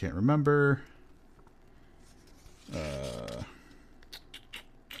because I can't remember.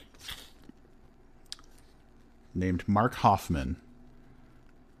 Named Mark Hoffman.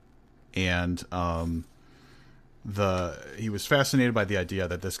 And he was fascinated by the idea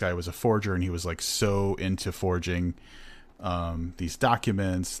that this guy was a forger, and he was like so into forging these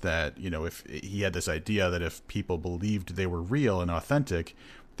documents that, if he had this idea that if people believed they were real and authentic,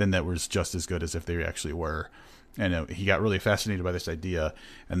 then that was just as good as if they actually were. And he got really fascinated by this idea,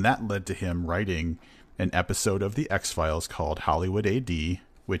 and that led to him writing an episode of the X-Files called Hollywood AD,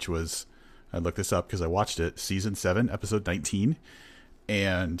 which was, I looked this up because I watched it, season 7, episode 19.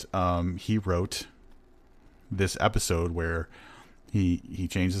 And he wrote this episode where he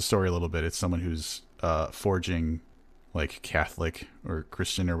changed the story a little bit. It's someone who's forging like Catholic or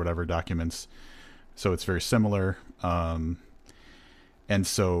Christian or whatever documents. So it's very similar. And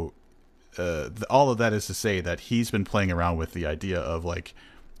so all of that is to say that he's been playing around with the idea of like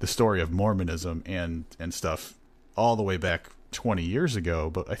the story of Mormonism and stuff all the way back 20 years ago.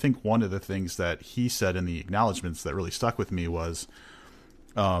 But I think one of the things that he said in the acknowledgments that really stuck with me was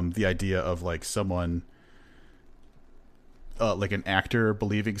the idea of like someone like an actor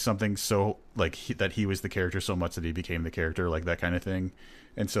believing something so like that he was the character so much that he became the character, like that kind of thing.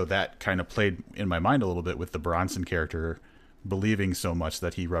 And so that kind of played in my mind a little bit with the Bronson character believing so much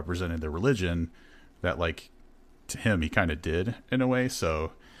that he represented the religion that like to him he kind of did in a way.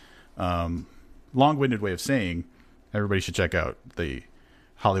 So long-winded way of saying everybody should check out the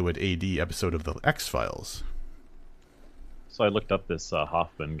Hollywood AD episode of the X-Files. So I looked up this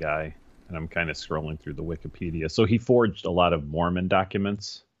Hoffman guy, and I'm kind of scrolling through the Wikipedia. So he forged a lot of Mormon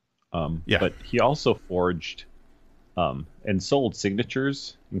documents, but he also forged and sold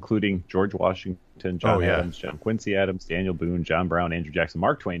signatures, including George Washington, John Adams, John Quincy Adams, Daniel Boone, John Brown, Andrew Jackson,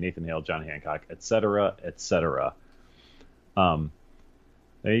 Mark Twain, Nathan Hale, John Hancock, etc., etc.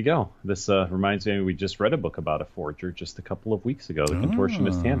 There you go. This reminds me, we just read a book about a forger just a couple of weeks ago, The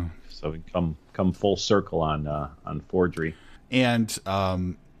Contortionist Hand. So we come full circle on forgery. And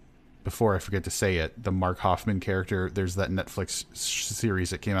before I forget to say it, the Mark Hoffman character, there's that Netflix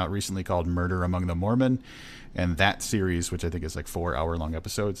series that came out recently called Murder Among the Mormon. And that series, which I think is like 4-hour-long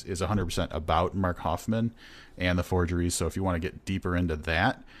episodes, is 100% about Mark Hoffman and the forgeries. So if you want to get deeper into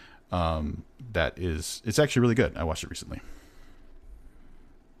that, it's actually really good. I watched it recently.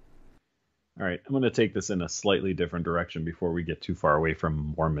 All right, I'm going to take this in a slightly different direction before we get too far away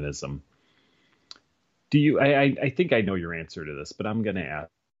from Mormonism. I think I know your answer to this, but I'm going to ask,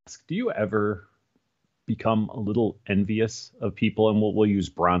 do you ever become a little envious of people, and we'll use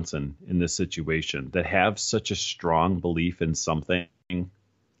Bronson in this situation, that have such a strong belief in something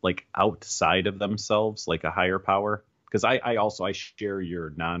like outside of themselves, like a higher power? Because I share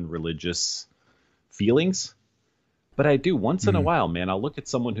your non-religious feelings. But I do once in a while, man, I'll look at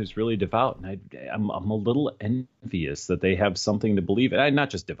someone who's really devout, and I'm a little envious that they have something to believe in. I'm not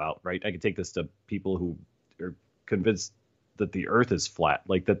just devout, right? I could take this to people who are convinced that the earth is flat,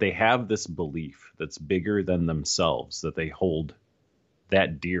 like that they have this belief that's bigger than themselves, that they hold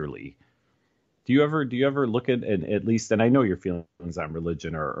that dearly. Do you ever look at least, and I know your feelings on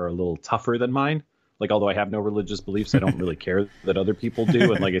religion are a little tougher than mine. Like, although I have no religious beliefs, I don't really care that other people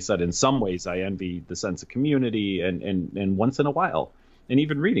do. And like I said, in some ways, I envy the sense of community. And once in a while, and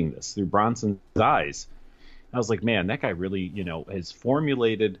even reading this through Bronson's eyes, I was like, man, that guy really, has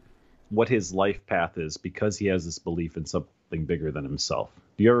formulated what his life path is because he has this belief in something bigger than himself.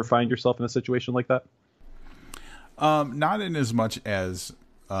 Do you ever find yourself in a situation like that? Not in as much as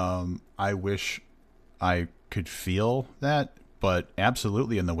I wish I could feel that. But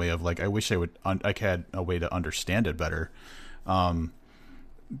absolutely in the way of like, I wish I had a way to understand it better.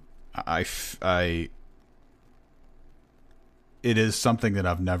 It is something that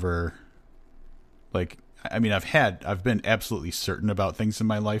I've never, like, I mean, I've been absolutely certain about things in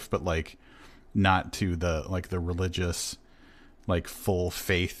my life, but like not to the religious, like full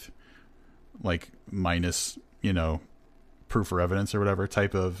faith, like minus, proof or evidence or whatever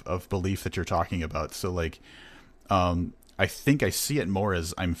type of belief that you're talking about. So like, I think I see it more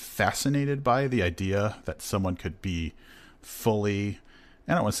as I'm fascinated by the idea that someone could be fully,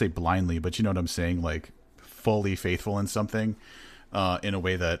 I don't want to say blindly, but you know what I'm saying? Like fully faithful in something, in a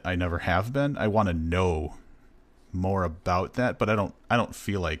way that I never have been. I want to know more about that, but I don't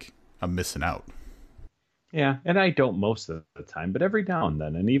feel like I'm missing out. Yeah. And I don't most of the time, but every now and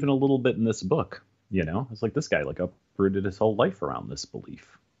then, and even a little bit in this book, it's like this guy like uprooted his whole life around this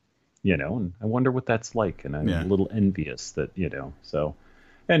belief. And I wonder what that's like. And I'm a little envious that, so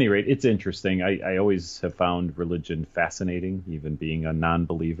at any rate, it's interesting. I always have found religion fascinating, even being a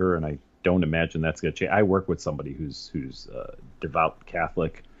non-believer. And I don't imagine that's going to change. I work with somebody who's devout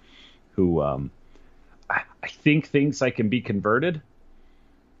Catholic who, I think thinks I can be converted.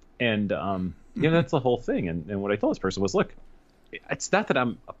 And, that's the whole thing. And what I told this person was, look, it's not that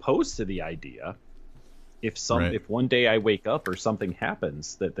I'm opposed to the idea. If one day I wake up or something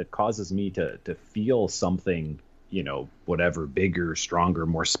happens that causes me to feel something, whatever, bigger, stronger,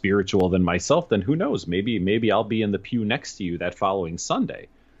 more spiritual than myself, then who knows? Maybe I'll be in the pew next to you that following Sunday.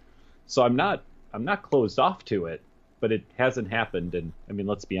 So I'm not closed off to it, but it hasn't happened. And I mean,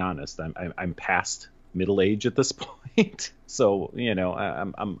 let's be honest, I'm past middle age at this point. So,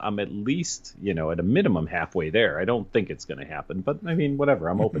 I'm at least, at a minimum halfway there. I don't think it's going to happen, but I mean, whatever,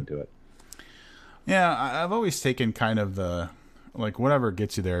 I'm open to it. Yeah, I've always taken kind of the, like, whatever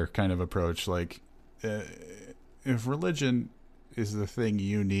gets you there kind of approach. Like, if religion is the thing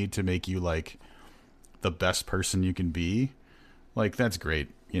you need to make you, like, the best person you can be, like, that's great.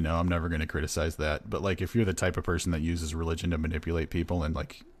 I'm never going to criticize that. But, like, if you're the type of person that uses religion to manipulate people and,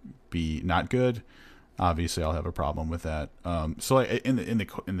 like, be not good, obviously I'll have a problem with that. So in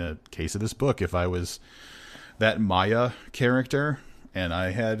the case of this book, if I was that Maya character and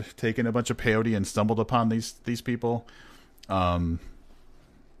I had taken a bunch of peyote and stumbled upon these people, I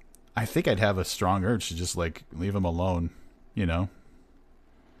think I'd have a strong urge to just like leave them alone, Yeah.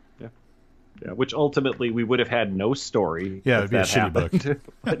 Yeah. Which ultimately we would have had no story. Yeah, it'd be a shitty book.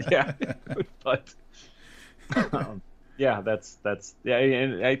 But yeah, yeah, that's yeah.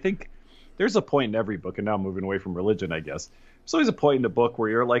 And I think there's a point in every book, and now I'm moving away from religion, I guess. There's always a point in a book where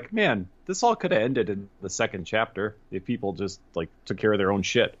you're like, man, this all could have ended in the second chapter if people just like took care of their own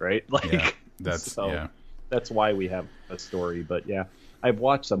shit, right? Like, yeah, that's why we have a story. But yeah, I've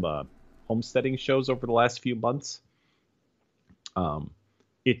watched some homesteading shows over the last few months.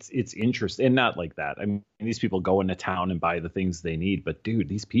 It's interesting, and not like that. I mean, these people go into town and buy the things they need, but dude,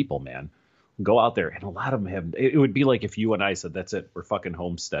 these people, man, go out there, and a lot of them have. It would be like if you and I said, "That's it, we're fucking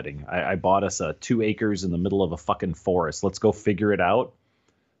homesteading. I bought us 2 acres in the middle of a fucking forest. Let's go figure it out."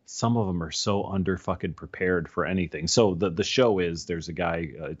 some of them are so under fucking prepared for anything. So the show is, there's a guy,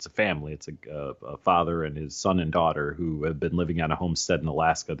 it's a family, it's a father and his son and daughter who have been living on a homestead in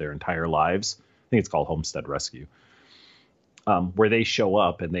Alaska their entire lives. I think it's called Homestead Rescue. Where they show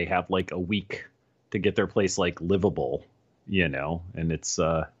up and they have like a week to get their place like livable, you know, and it's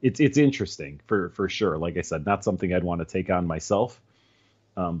interesting for sure. Like I said, not something I'd want to take on myself,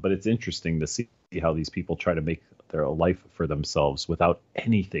 but it's interesting to see how these people try to make their life for themselves without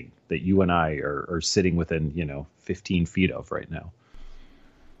anything that you and I are sitting within, 15 feet of right now.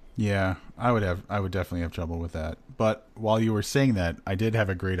 Yeah, I would definitely have trouble with that. But while you were saying that, I did have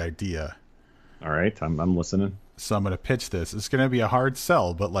a great idea. All right, I'm listening. So I'm going to pitch this. It's going to be a hard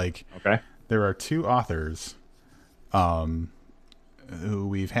sell, but like, okay, there are two authors, who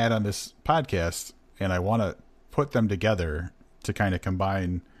we've had on this podcast, and I want to put them together to kind of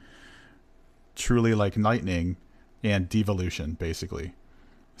combine Truly Like Lightning and Devolution, basically.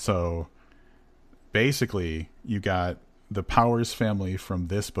 So basically, you got the Powers family from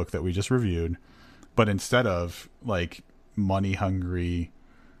this book that we just reviewed, but instead of like money hungry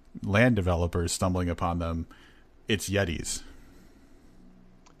land developers stumbling upon them, it's Yetis.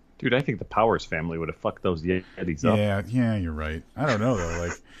 Dude, I think the Powers family would have fucked those Yetis up. Yeah, you're right. I don't know though.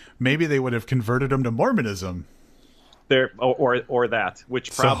 Like maybe they would have converted them to Mormonism. There or that,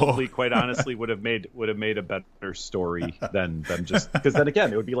 which probably, quite honestly, would have made a better story than just, because then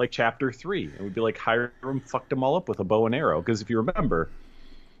again, it would be like chapter 3. It would be like Hiram fucked them all up with a bow and arrow. Because if you remember,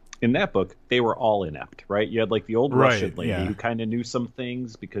 in that book, they were all inept, right? You had like the old Russian lady who kind of knew some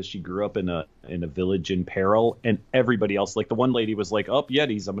things because she grew up in a village in peril, and everybody else, like the one lady was like, "Oh,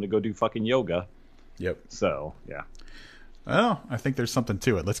 Yetis, I'm gonna go do fucking yoga." Yep. So yeah. Oh, I think there's something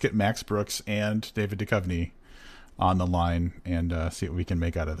to it. Let's get Max Brooks and David Duchovny on the line and see what we can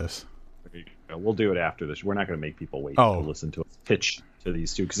make out of this. We'll do it after this. We're not going to make people wait to listen to us pitch to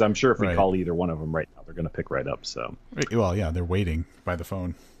these two, because I'm sure if we call either one of them right now, they're going to pick right up. So, well, yeah, they're waiting by the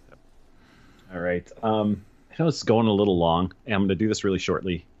phone. All right. I know it's going a little long, and I'm going to do this really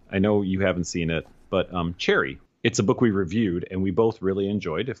shortly. I know you haven't seen it, but Cherry. It's a book we reviewed and we both really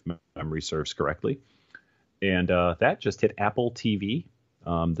enjoyed, if memory serves correctly. And that just hit Apple TV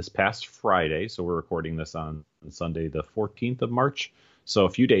this past Friday. So we're recording this on Sunday, the 14th of March. So a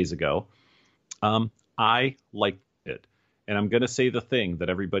few days ago. I liked it. And I'm going to say the thing that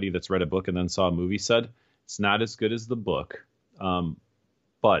everybody that's read a book and then saw a movie said. It's not as good as the book.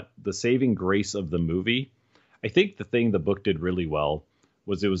 But the saving grace of the movie, I think the thing the book did really well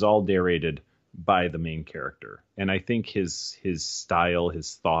was it was all narrated by the main character. And I think his style,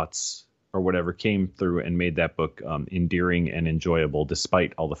 his thoughts, or whatever came through and made that book endearing and enjoyable,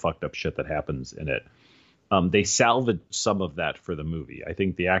 despite all the fucked up shit that happens in it. They salvaged some of that for the movie. I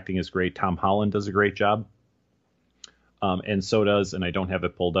think the acting is great. Tom Holland does a great job. And so does, and I don't have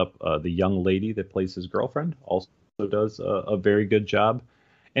it pulled up, the young lady that plays his girlfriend also does a very good job.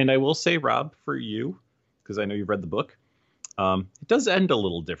 And I will say, Rob, for you, because I know you've read the book, it does end a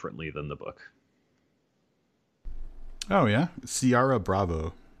little differently than the book. Oh, yeah? Sierra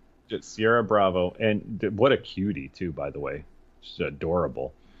Bravo. Sierra Bravo. And what a cutie, too, by the way. She's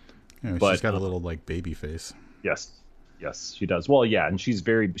adorable. Yeah, but she's got a little, like, baby face. Yes, she does. Well, yeah, and she's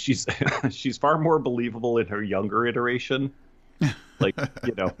she's far more believable in her younger iteration. Like,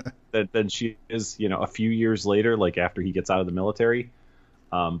 than she is, a few years later, like after he gets out of the military.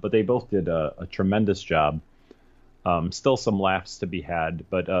 But they both did a tremendous job. Still some laughs to be had,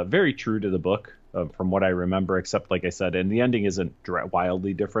 but very true to the book from what I remember, except, like I said, and the ending isn't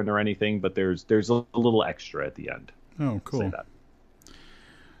wildly different or anything, but there's a little extra at the end. Oh, cool.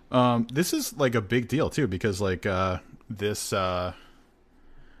 This is like a big deal too, because like this so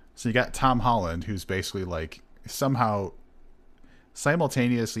you got Tom Holland, who's basically like somehow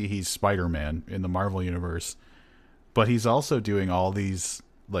simultaneously he's Spider-Man in the Marvel universe, but he's also doing all these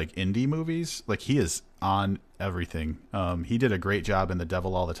like indie movies. Like he is on everything. He did a great job in The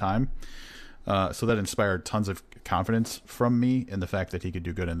Devil All the Time. So that inspired tons of confidence from me in the fact that he could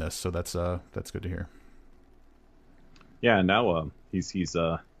do good in this. So that's good to hear. Yeah, now he's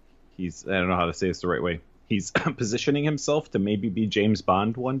I don't know how to say this the right way. He's positioning himself to maybe be James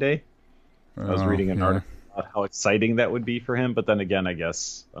Bond one day. I was reading an article about how exciting that would be for him, but then again, I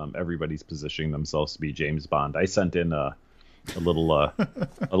guess everybody's positioning themselves to be James Bond. I sent in a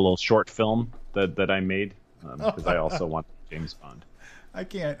little short film that I made because I also want James Bond.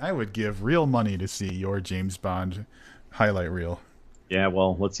 I would give real money to see your James Bond highlight reel. Yeah,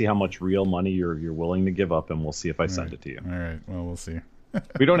 well, let's see how much real money you're willing to give up, and we'll see if I send it to you. All right. Well, we'll see.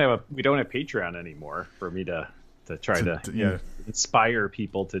 we don't have Patreon anymore for me to try to inspire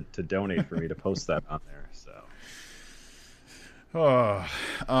people to donate for me to post that on there. So Oh,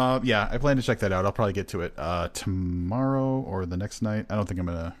 yeah, I plan to check that out. I'll probably get to it tomorrow or the next night. I don't think I'm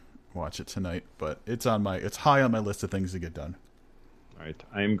gonna watch it tonight, but it's high on my list of things to get done. All right,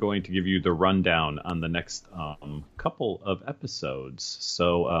 I am going to give you the rundown on the next couple of episodes.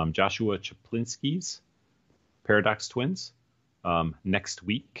 So Joshua Chaplinsky's Paradox Twins next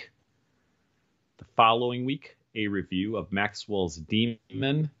week. The following week, a review of Maxwell's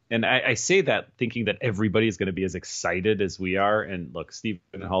Demon. And I say that thinking that everybody is going to be as excited as we are. And look,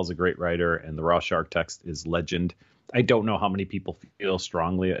 Stephen Hall's a great writer, and the Raw Shark text is legend. I don't know how many people feel as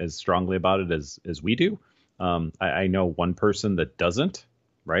strongly about it as we do. I know one person that doesn't,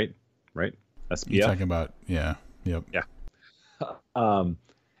 right? SPF. You're talking about, yeah. Yep. Yeah.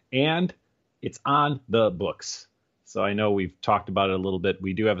 And it's on the books. So I know we've talked about it a little bit.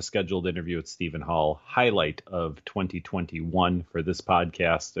 We do have a scheduled interview with Stephen Hall, highlight of 2021 for this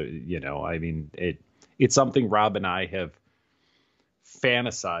podcast. I mean, it's something Rob and I have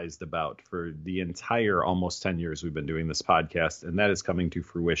fantasized about for the entire almost 10 years we've been doing this podcast, and that is coming to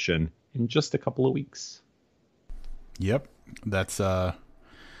fruition in just a couple of weeks. Yep. That's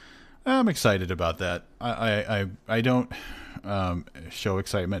I'm excited about that. I don't show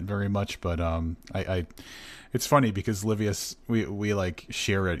excitement very much, but I it's funny because Livius, we like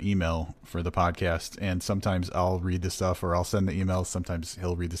share an email for the podcast, and sometimes I'll read the stuff or I'll send the emails. Sometimes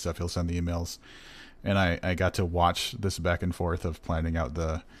he'll read the stuff, he'll send the emails. And I got to watch this back and forth of planning out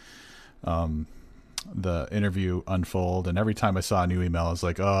the interview unfold. And every time I saw a new email, I was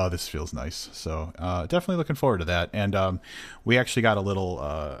like, oh, this feels nice. So definitely looking forward to that. And we actually got a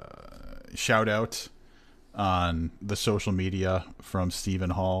little shout out on the social media from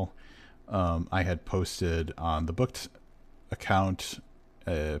Stephen Hall. I had posted on the Booked account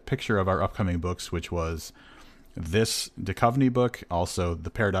a picture of our upcoming books, which was this Duchovny book, also the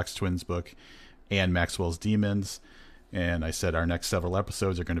Paradox Twins book, and Maxwell's Demons. And I said our next several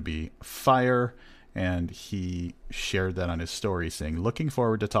episodes are going to be fire. And he shared that on his story saying, looking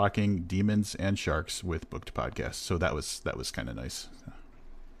forward to talking demons and sharks with Booked Podcast. So that was kind of nice.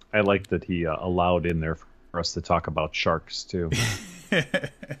 I like that he allowed in there for us to talk about sharks too.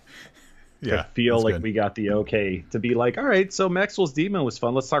 Yeah, I feel like good. We got the okay to be like, all right, so Maxwell's Demon was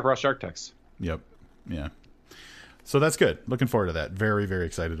fun. Let's talk about shark text. Yep. Yeah. So that's good. Looking forward to that. Very, very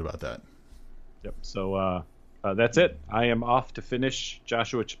excited about that. Yep. So that's it. I am off to finish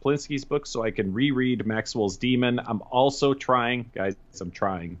Joshua Chaplinsky's book so I can reread Maxwell's Demon. I'm also trying, guys. I'm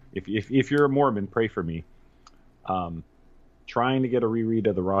trying. If you're a Mormon, pray for me. Trying to get a reread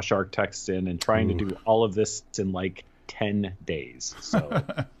of the Raw Shark texts in, and trying to do all of this in like 10 days. So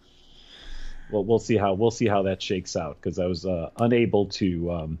well, we'll see how that shakes out, because I was unable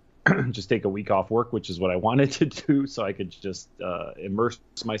to just take a week off work, which is what I wanted to do, so I could just immerse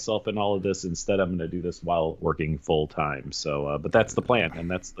myself in all of this. Instead, I'm going to do this while working full time. So, but that's the plan,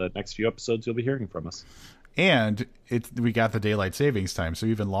 and that's the next few episodes you'll be hearing from us. And we got the daylight savings time, so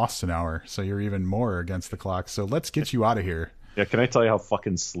you even lost an hour, so you're even more against the clock. So let's get you out of here. Yeah, can I tell you how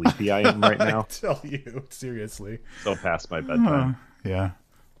fucking sleepy I am right now? I tell you, seriously. So past my bedtime. Yeah.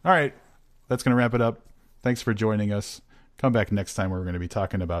 All right. That's going to wrap it up. Thanks for joining us. Come back next time where we're going to be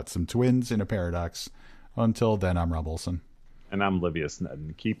talking about some twins in a paradox. Until then, I'm Rob Olson. And I'm Livius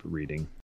Nedden. Keep reading.